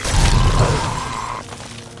to.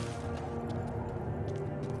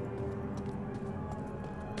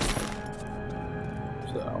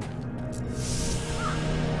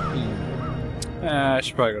 I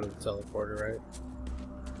should probably go to the teleporter, right?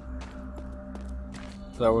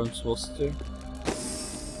 Is that what I'm supposed to do?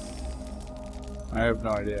 I have no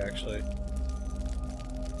idea, actually.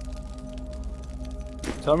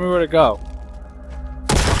 Tell me where to go.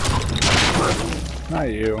 Not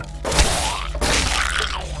you.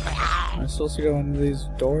 Am I supposed to go into these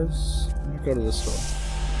doors? I'm gonna go to this door.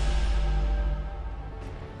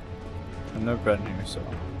 I've never been here, so...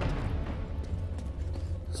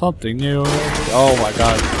 Something new. Oh my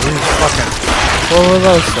god. These fucking... What were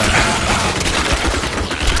those things?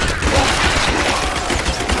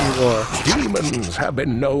 Demons have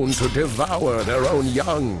been known to devour their own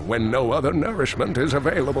young when no other nourishment is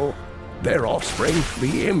available. Their offspring,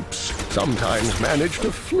 the imps, sometimes manage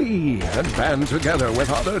to flee and band together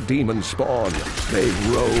with other demon spawn. They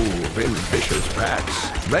rove in vicious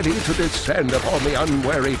packs, ready to descend upon the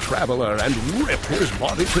unwary traveler and rip his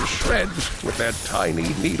body to shreds with their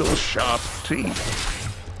tiny needle-sharp teeth.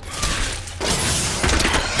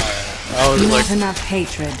 I was Not like enough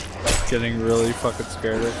hatred. getting really fucking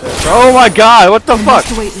scared right there. Oh my god, what the fuck?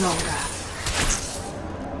 Wait longer.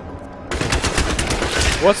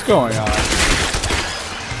 What's going on?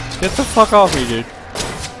 Get the fuck off me, dude.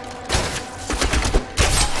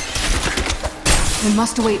 We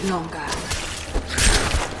must wait longer.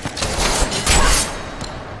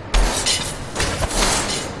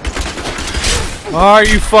 Are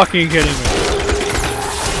you fucking kidding me?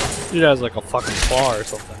 Dude has like a fucking claw or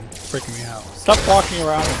something. It's freaking me out. Stop walking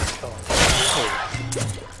around and kill him. Oh.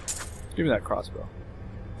 Give me that crossbow.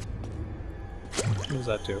 What does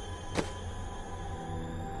that do?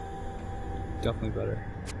 Definitely better.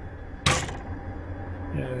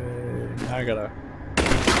 Yay. Now I got a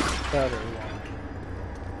battery one.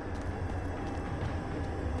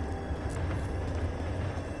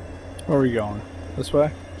 Where are we going? This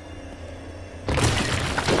way?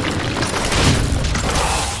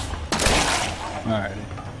 Alrighty.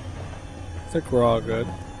 I think we're all good.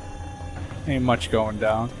 Ain't much going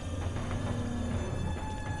down.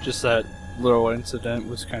 Just that little incident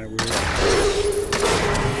was kind of weird.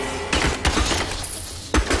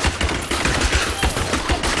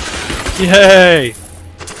 Yay!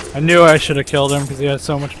 I knew I should have killed him because he had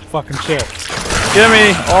so much fucking shit. Give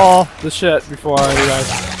me all the shit before I die.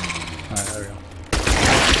 Alright, there we go.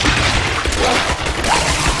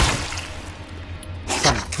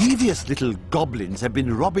 Some devious little goblins have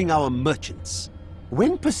been robbing our merchants.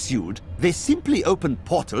 When pursued, they simply open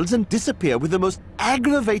portals and disappear with the most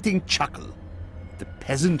aggravating chuckle. The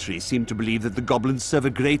peasantry seem to believe that the goblins serve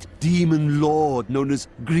a great demon lord known as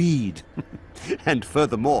Greed. And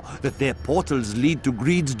furthermore, that their portals lead to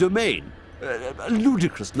Greed's domain. A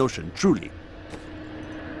ludicrous notion, truly.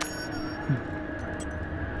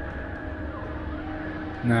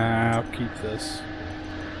 Nah, I'll keep this.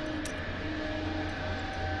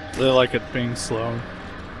 They like it being slow.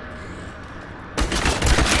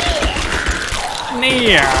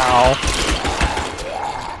 Meow.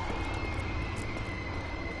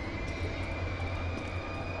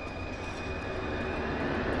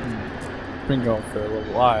 Been going for a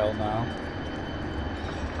little while now.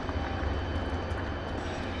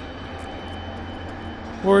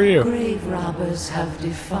 Who are you? Grave robbers have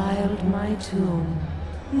defiled my tomb.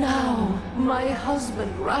 Now my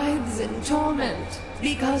husband writhes in torment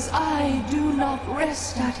because I do not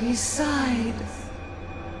rest at his side.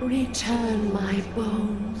 Return my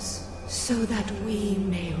bones so that we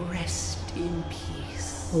may rest in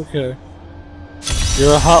peace. Okay.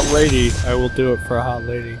 You're a hot lady. I will do it for a hot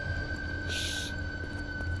lady.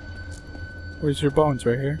 Where's your bones?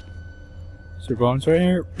 Right here? Is your bones right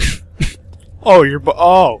here? Oh, your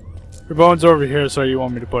bones over here, so you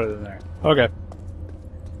want me to put it in there. Okay.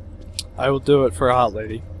 I will do it for a hot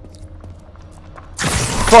lady.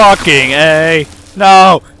 Fucking A!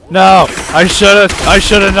 No! No! I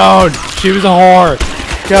should've known! She was a whore!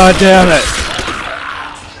 God damn it!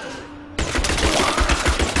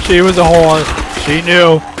 She was a whore. She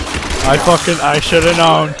knew. I should have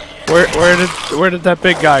known. Where did that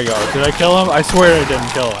big guy go? Did I kill him? I swear I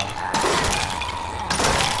didn't kill him.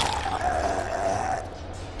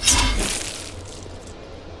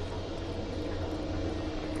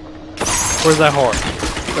 Where's that whore?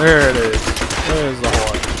 There it is. There's the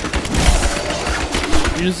whore.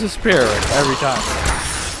 You just disappear every time.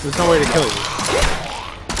 There's no way to kill you.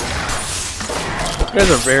 You guys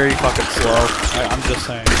are very fucking slow. I'm just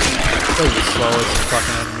saying. They're the slowest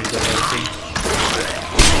fucking enemies I've ever seen.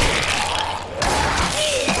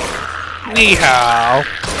 Ni hao.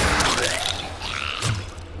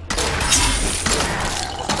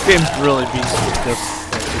 This game's really beats with this,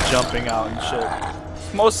 like, the jumping out and shit.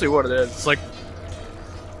 Mostly what it is. It's like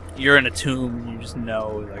you're in a tomb and you just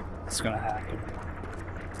know like it's gonna happen.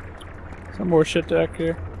 Some more shit back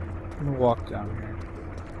here. I'm gonna walk down here.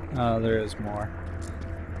 Oh, there is more.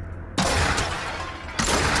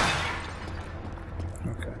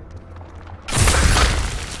 Okay.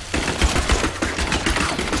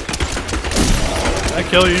 Did I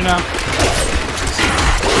kill you now?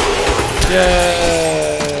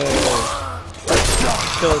 Yay!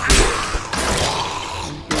 Killed you.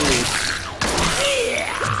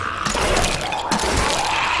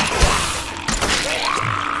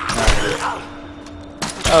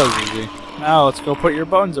 That was easy. Now let's go put your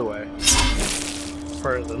bones away.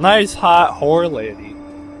 For the nice hot whore lady.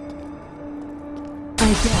 I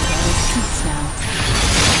get out of treats now.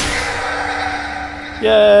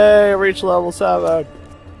 Yay! I reached level 7.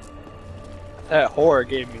 That whore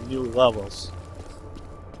gave me new levels.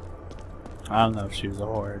 I don't know if she was a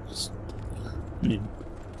whore. Just, I mean,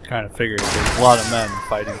 kind of figured there's a lot of men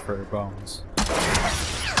fighting for her bones.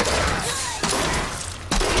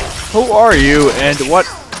 Who are you, and what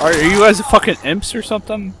are you guys? Fucking imps or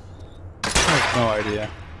something? I have no idea.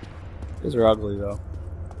 You guys are ugly though.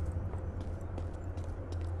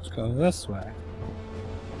 Let's go this way.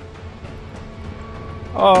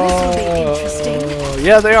 Oh,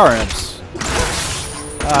 yeah, they are imps.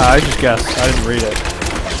 I just guessed. I didn't read it.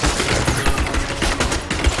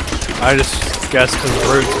 I just guessed because of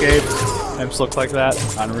RuneScape. Imps look like that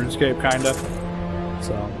on RuneScape, kinda.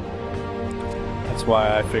 So. That's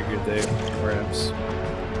why I figured they were imps.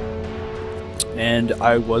 And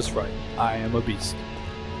I was right. I am a beast.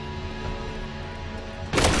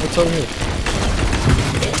 What's over here?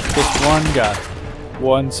 Just one guy.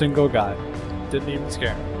 One single guy. Didn't even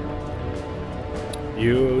scare me.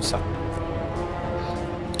 You suck.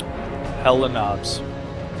 Hella knobs.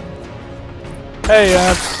 Hey,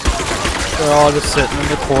 imps! They're all just sitting in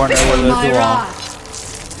the corner where they belong.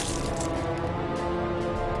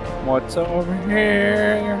 What's over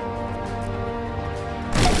here?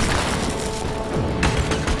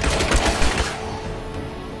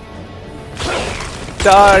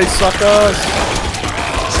 Die, suckers!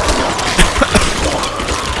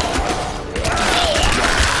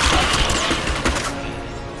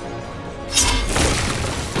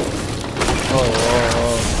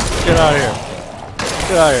 Oh, get out of here!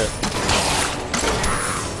 Get out of here!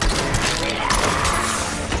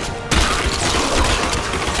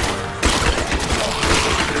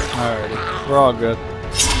 Alrighty, we're all good.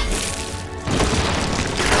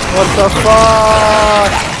 What the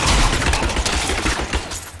fuck?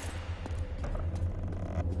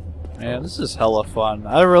 Man, this is hella fun.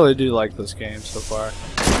 I really do like this game so far.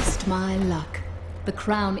 Just my luck. The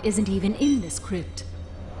crown isn't even in this crypt.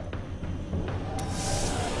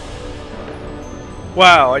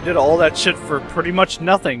 Wow, I did all that shit for pretty much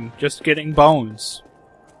nothing, just getting bones.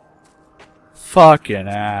 Fucking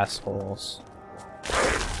assholes.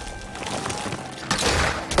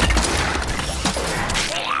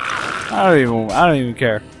 I don't even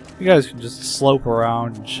care. You guys can just slope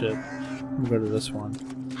around and shit. Let me go to this one.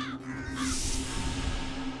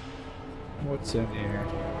 What's in here?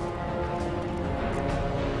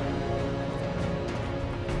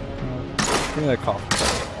 Give me that coffee.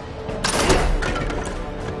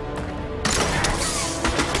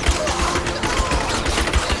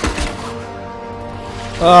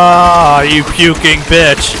 Ah, you puking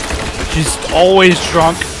bitch. She's always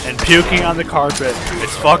drunk and puking on the carpet.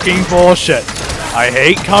 It's fucking bullshit. I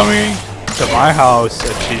hate coming to my house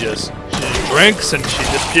and she just drinks and she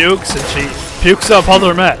just pukes and she pukes up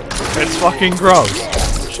other men. It's fucking gross.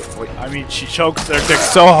 I mean, she chokes their dick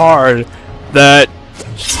so hard that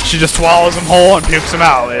she just swallows them whole and pukes them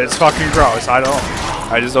out. It's fucking gross. I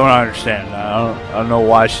just don't understand. I don't know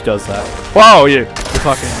why she does that. Whoa, you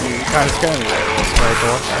kind of scared me there. That's very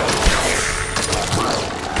cool.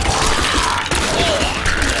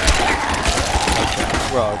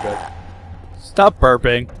 Okay, we're all we're good. Stop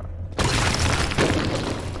burping.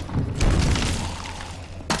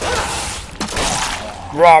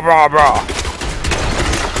 Rah, rah, rah.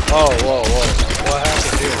 Oh, whoa, whoa. What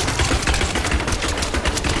happened here?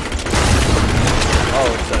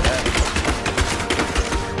 Oh, it's that end.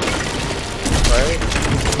 Right?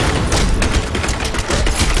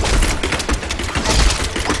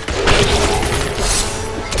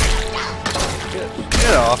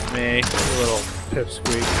 Get off me, you little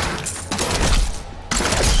pipsqueak.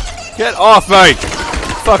 Get off me!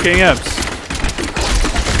 Fucking imps.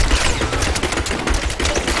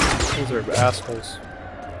 These are assholes.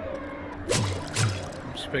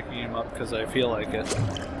 I'm just picking him up because I feel like it,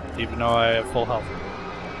 even though I have full health.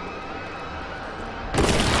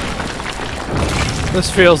 This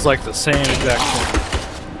feels like the same exact thing.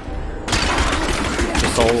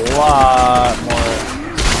 Just a lot more.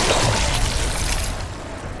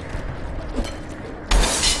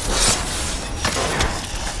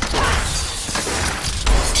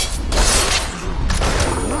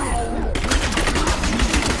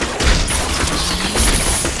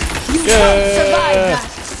 Yeah!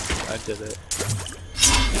 I did it.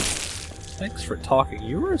 Thanks for talking.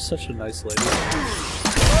 You were such a nice lady.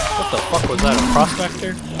 What the fuck was that? A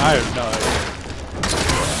prospector? I have no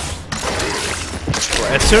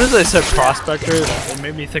idea. As soon as I said prospector, it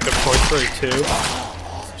made me think of Toy Story 2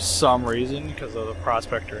 for some reason because of the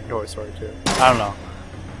prospector in Toy Story 2. I don't know.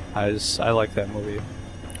 I like that movie.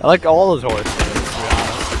 I like all the Toy Stories, to be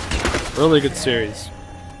honest. Really good series.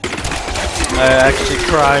 I actually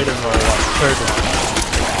cried in the third one.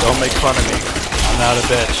 Don't make fun of me. I'm not a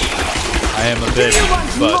bitch. I am a bitch,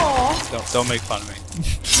 but don't make fun of me.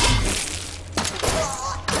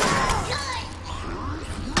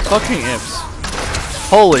 Fucking imps.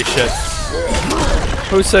 Holy shit.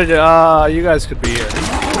 Who said you guys could be here?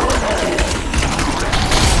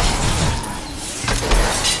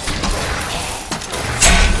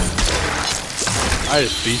 I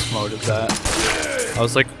just beast moded that. I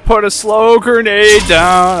was like, put a slow grenade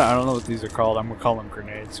down! I don't know what these are called. I'm gonna call them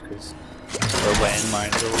grenades because they're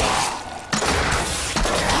landmines or whatever.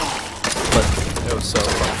 But it was so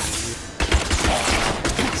fun.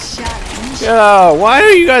 Yeah, why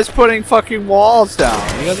are you guys putting fucking walls down?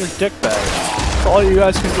 You guys are dickbags. That's all you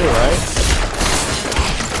guys can do, right?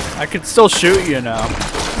 I can still shoot you now.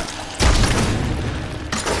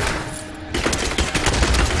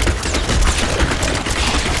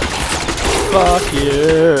 Fuck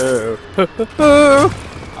you.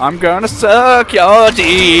 I'm gonna suck your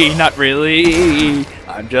D. Not really.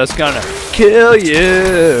 I'm just gonna kill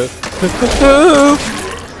you.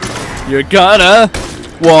 You're gonna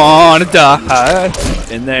wanna die.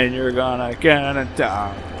 And then you're gonna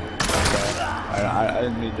die. Okay. I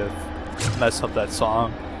didn't mean to mess up that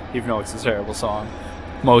song, even though it's a terrible song.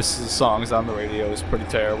 Most of the songs on the radio is pretty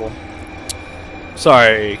terrible.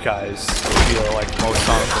 Sorry, guys, if you like most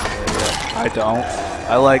songs on the radio. I don't.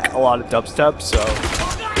 I like a lot of dubstep, so...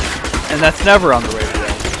 And that's never on the radio.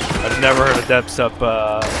 I've never heard a dubstep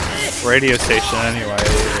radio station anyway.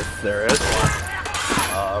 If there is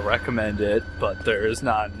one, recommend it, but there is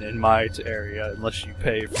none in my area unless you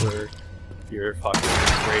pay for your fucking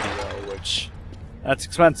radio, which... That's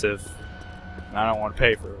expensive. And I don't want to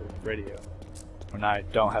pay for radio when I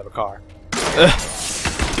don't have a car.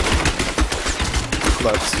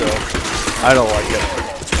 But still, I don't like it.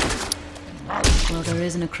 Well, there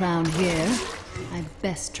isn't a crown here. I'd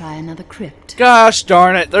best try another crypt. Gosh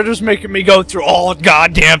darn it, they're just making me go through all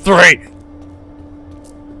goddamn three!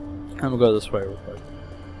 I'm gonna go this way real quick.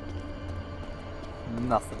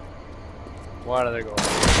 Nothing. Why do they go?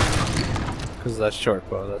 Because that's short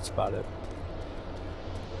bow, that's about it.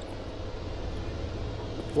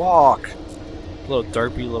 Walk! Little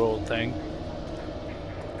derpy little thing.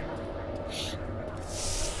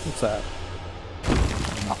 What's that?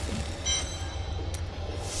 Nothing.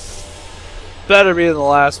 Better be the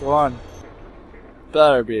last one.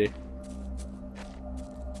 Better be.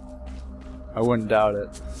 I wouldn't doubt it.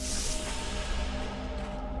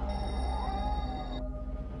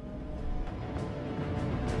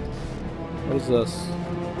 What is this?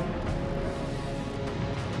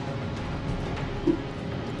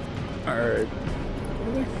 Alright.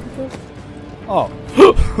 Oh.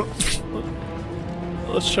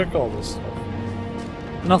 Let's check all this stuff.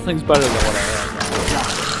 Nothing's better than what I have now.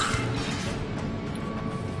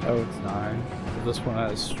 Oh, it's 9. This one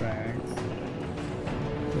has strength.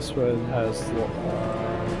 This one has...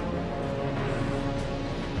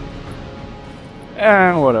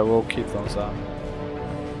 and whatever, we'll keep those on.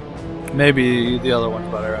 Maybe the other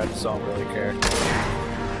one's better, I just don't really care.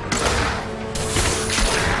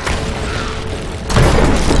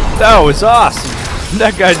 That was awesome.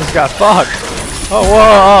 That guy just got fucked. Oh,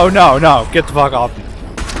 whoa, no, no. Get the fuck off me.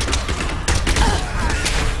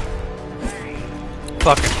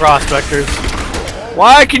 Fucking prospectors.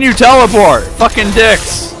 Why can you teleport? Fucking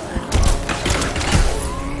dicks.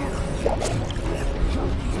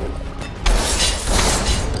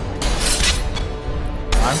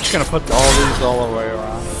 I'm just gonna put all these all the way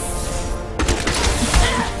around.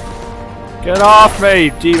 Get off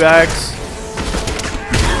me, D-bags.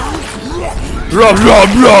 Blah, blah,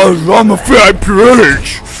 blah. I'm a fat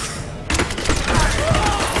privilege.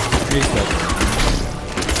 He's dead.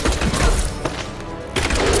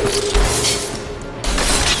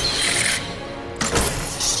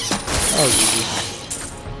 Oh,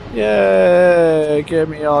 yay! Give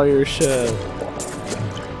me all your shit.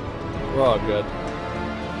 We're all good.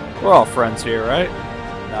 We're all friends here, right?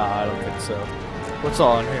 Nah, I don't think so. What's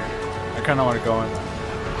all in here? I kind of want to go in there.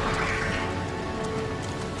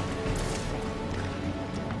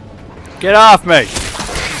 Get off me!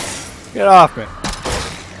 Get off me!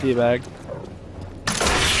 Teabag.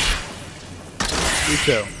 You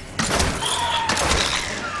too.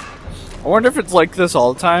 I wonder if it's like this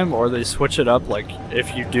all the time, or they switch it up. Like,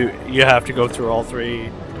 if you do, you have to go through all three,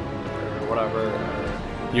 or whatever.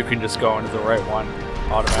 You can just go into the right one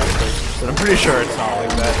automatically. But I'm pretty sure it's not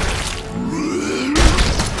like that.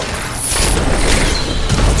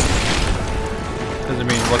 Because I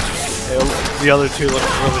mean, the other two look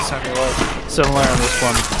really similar, and this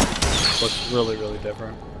one looks really, really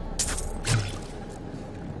different.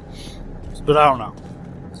 But I don't know.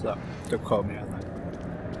 So, don't quote me on that.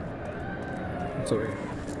 It's over here.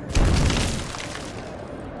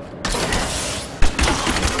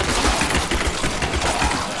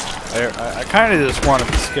 I kind of just wanted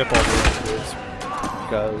to skip all the interviews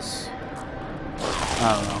because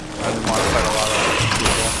I don't know. I didn't want to fight a lot of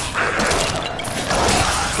people.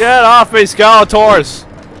 Get off me, Skeletors!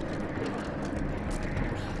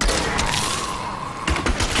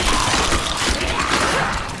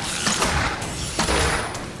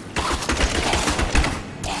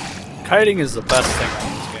 Kiting is the best thing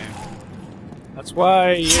in this game. That's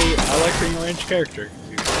why I like being a ranged character.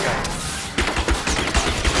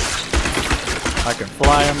 I can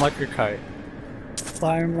fly him like a kite.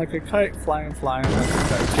 Fly him like a kite, fly him like a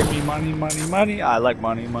kite. Give me money, money, money. I like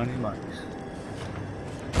money, money, money.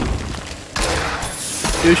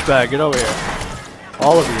 Douchebag, get over here.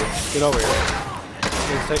 All of you, get over here.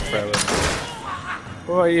 It's take forever.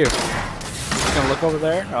 What about you? Just gonna look over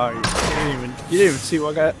there? Oh, you didn't even see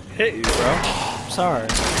what got hit you, bro. I'm sorry.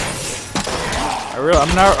 I'm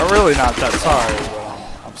really not that sorry,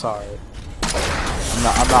 but I'm sorry.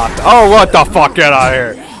 I'm not. Oh, what the fuck? Get out of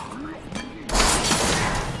here!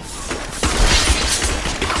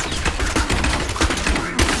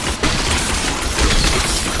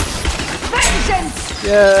 Vengeance!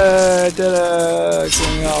 Yeah, I did it! Give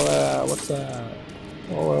me all that. What's that?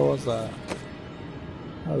 Oh, what was that?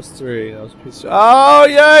 That was 3. That was a piece of. Oh,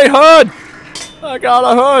 yay! Hood! I got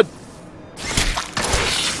a hood!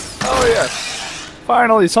 Oh, yes.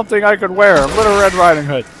 Finally, something I could wear. A Little Red Riding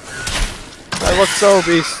Hood. I look so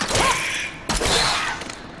beast.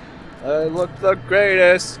 I look the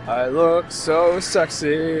greatest. I look so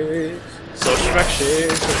sexy. So schmexy,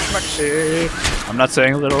 so schmexy. I'm not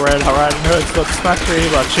saying Little Red Riding Hood looks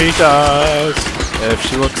schmexy, but she does. If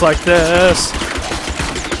she looks like this.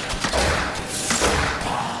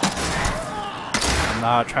 I'm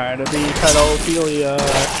not trying to be pedophilia.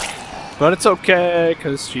 But it's okay,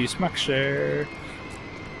 because she's schmexy.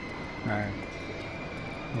 Alright.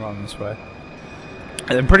 We're on this way.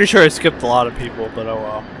 I'm pretty sure I skipped a lot of people, but oh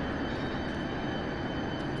well.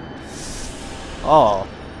 Oh.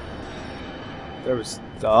 There was.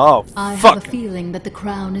 Oh, I fuck. have a feeling that the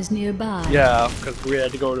crown is nearby. Yeah, because we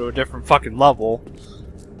had to go to a different fucking level.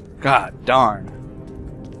 God darn.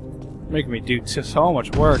 Making me do so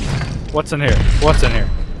much work. What's in here? What's in here?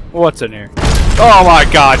 What's in here? Oh my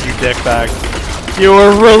god, you dickbag. You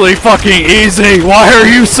were really fucking easy. Why are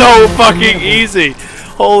you so fucking easy?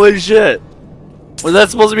 Holy shit. Was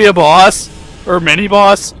that supposed to be a boss? Or a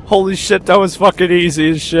mini-boss? Holy shit, that was fucking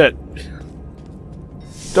easy as shit.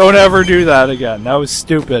 Don't ever do that again. That was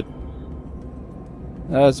stupid.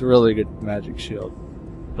 That was a really good magic shield.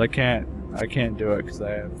 But I can't do it because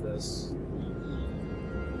I have this.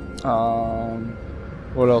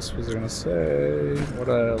 What else was I gonna say? What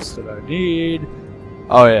else did I need?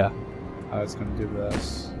 Oh yeah. I was gonna do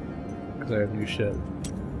this. Because I have new shit.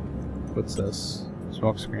 What's this?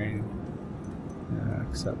 Smoke screen. Yeah,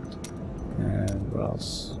 accept. And what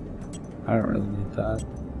else? I don't really need that.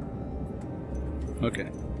 Okay.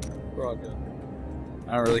 We're all good.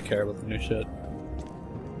 I don't really care about the new shit.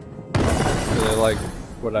 really like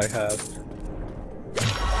what I have.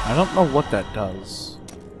 I don't know what that does.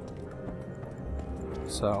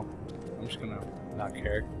 So, I'm just gonna not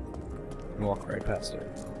care and walk right past her.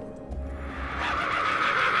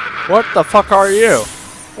 What the fuck are you?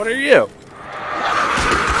 What are you?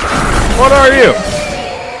 What are you?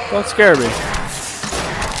 Don't scare me.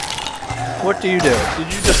 What do you do?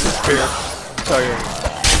 Did you just disappear? Sorry.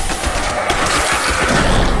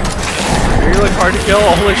 Are you like hard to kill?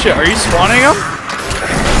 Holy shit, are you spawning them?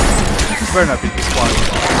 You better not be spawning them.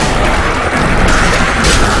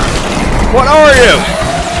 What are you?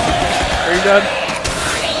 Are you dead?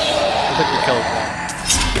 I think we killed one.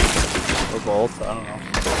 Or both, I don't know.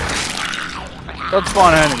 Don't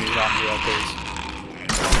spawn enemies on me, please.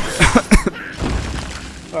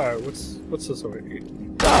 Alright, what's this over here?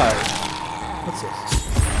 Die! What's this?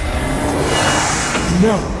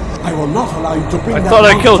 No, I will not allow you to bring I thought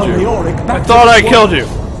I killed you. I thought I killed you.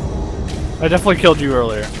 I definitely killed you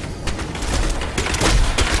earlier.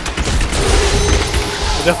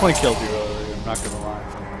 I definitely killed you earlier, I'm not gonna lie.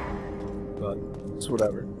 But it's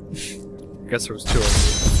whatever. I guess there was two of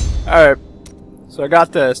you. Alright. So I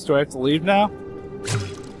got this. Do I have to leave now?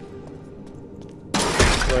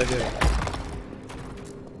 What do I do?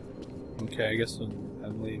 Okay, I guess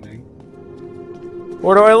I'm leaving.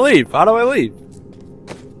 Where do I leave? How do I leave?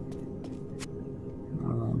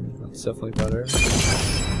 That's definitely better.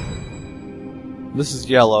 This is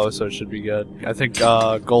yellow, so it should be good. I think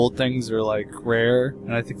gold things are like rare,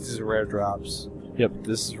 and I think these are rare drops. Yep,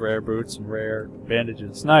 this is rare boots and rare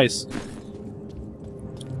bandages. Nice.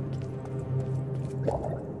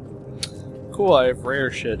 Cool, I have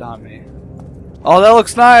rare shit on me. Oh, that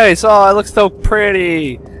looks nice! Oh, I look so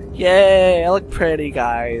pretty! Yay, I look pretty,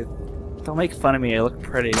 guys. Don't make fun of me, I look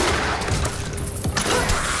pretty. Get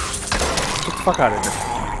the fuck out of here.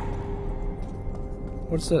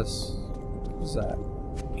 What's this? What is that?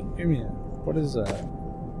 Give me that. What is that?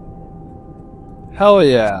 Hell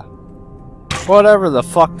yeah. Whatever the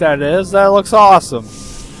fuck that is, that looks awesome.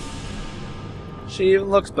 She even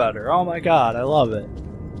looks better. Oh my god, I love it.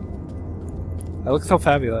 I look so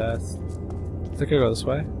fabulous. I think I go this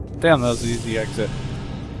way. Damn, that was an easy exit.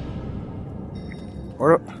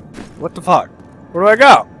 What the fuck? Where do I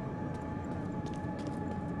go?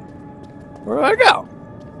 Where do I go?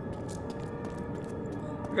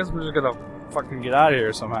 I guess we're just gonna fucking get out of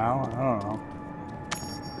here somehow. I don't know.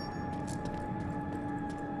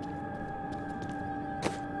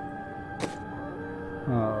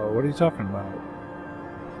 What are you talking about?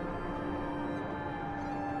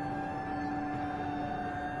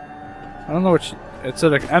 I don't know what it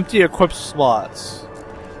said. Empty equipped slots.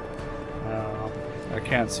 I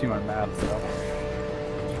can't see my map though.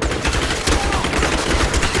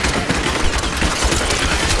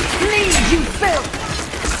 Leave, you filth!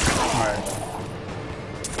 Alright.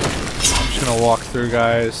 I'm just gonna walk through,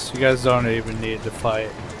 guys. You guys don't even need to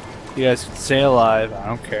fight. You guys can stay alive. I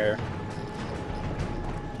don't care.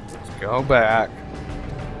 Let's go back.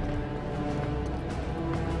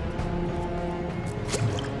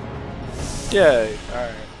 Yay.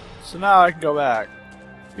 Alright. So now I can go back.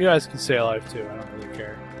 You guys can stay alive too. I don't really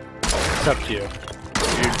care. It's up to you. You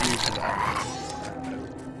can die.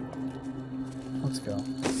 Let's go.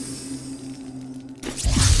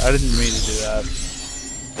 I didn't mean to do that.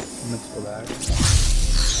 I meant to go back.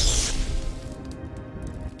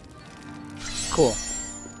 Cool.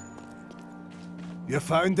 You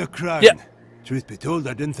found the crown? Yeah. Truth be told,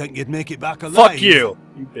 I didn't think you'd make it back alive. Fuck you,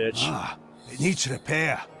 you bitch. Ah, it needs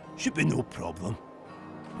repair. Should be no problem.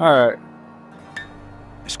 Alright.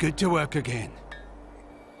 It's good to work again.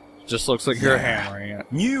 Just looks like you're hammering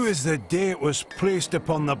it. New as the day it was placed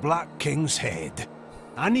upon the Black King's head.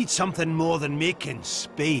 I need something more than making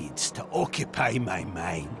spades to occupy my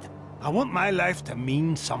mind. I want my life to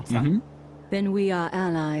mean something. Then we are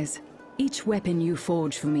allies. Each weapon you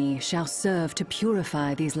forge for me shall serve to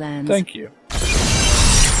purify these lands. Thank you.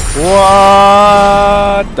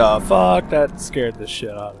 What the fuck? That scared the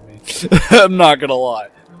shit out of me. I'm not gonna lie.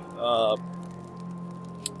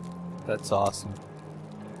 That's awesome.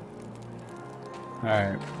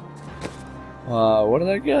 Alright. What did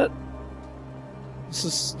I get? This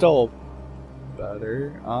is still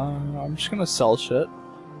better. I'm just gonna sell shit.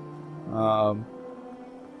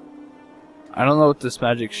 I don't know what this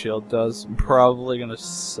magic shield does. I'm probably gonna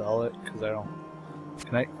sell it because I don't.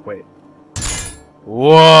 Can I? Wait.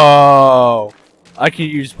 Whoa! I can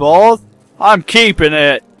use both? I'm keeping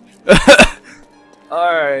it!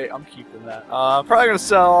 Alright, I'm keeping that. I'm probably gonna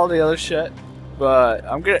sell all the other shit, but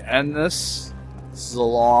I'm gonna end this. This is a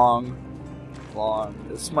long.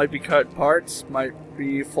 This might be cut parts, might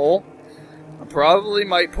be full. I probably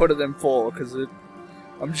might put it in full, because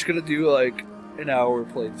I'm just gonna do like an hour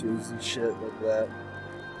playthroughs and shit like that.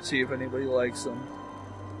 See if anybody likes them.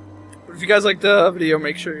 But if you guys like the video,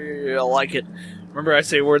 make sure you like it. Remember, I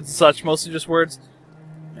say words and such, mostly just words.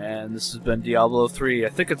 And this has been Diablo 3. I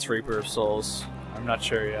think it's Reaper of Souls. I'm not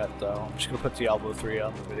sure yet, though. I'm just gonna put Diablo 3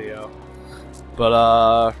 on the video. But,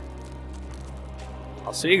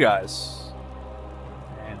 I'll see you guys.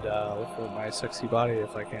 And, look at my sexy body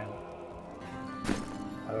if I can.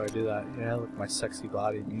 How do I do that? Yeah, look at my sexy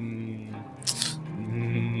body.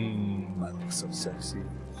 I look so sexy.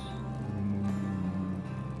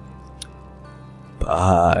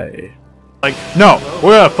 Bye. Like, no,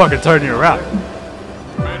 we're gonna fucking turn you around.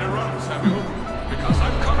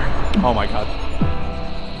 Oh my god.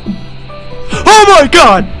 Oh my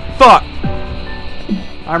god! Fuck!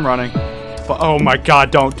 I'm running. Oh my god,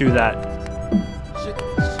 don't do that. Shit,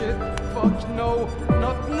 fuck, no,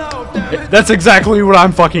 not now, damn it. That's exactly what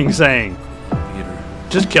I'm fucking saying.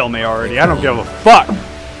 Just kill me already, I don't give a fuck.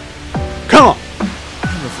 Come on!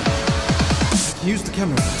 Use the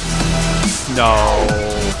camera. No.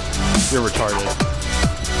 You're retarded.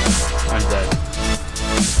 I'm dead.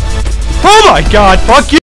 Oh my god, fuck you!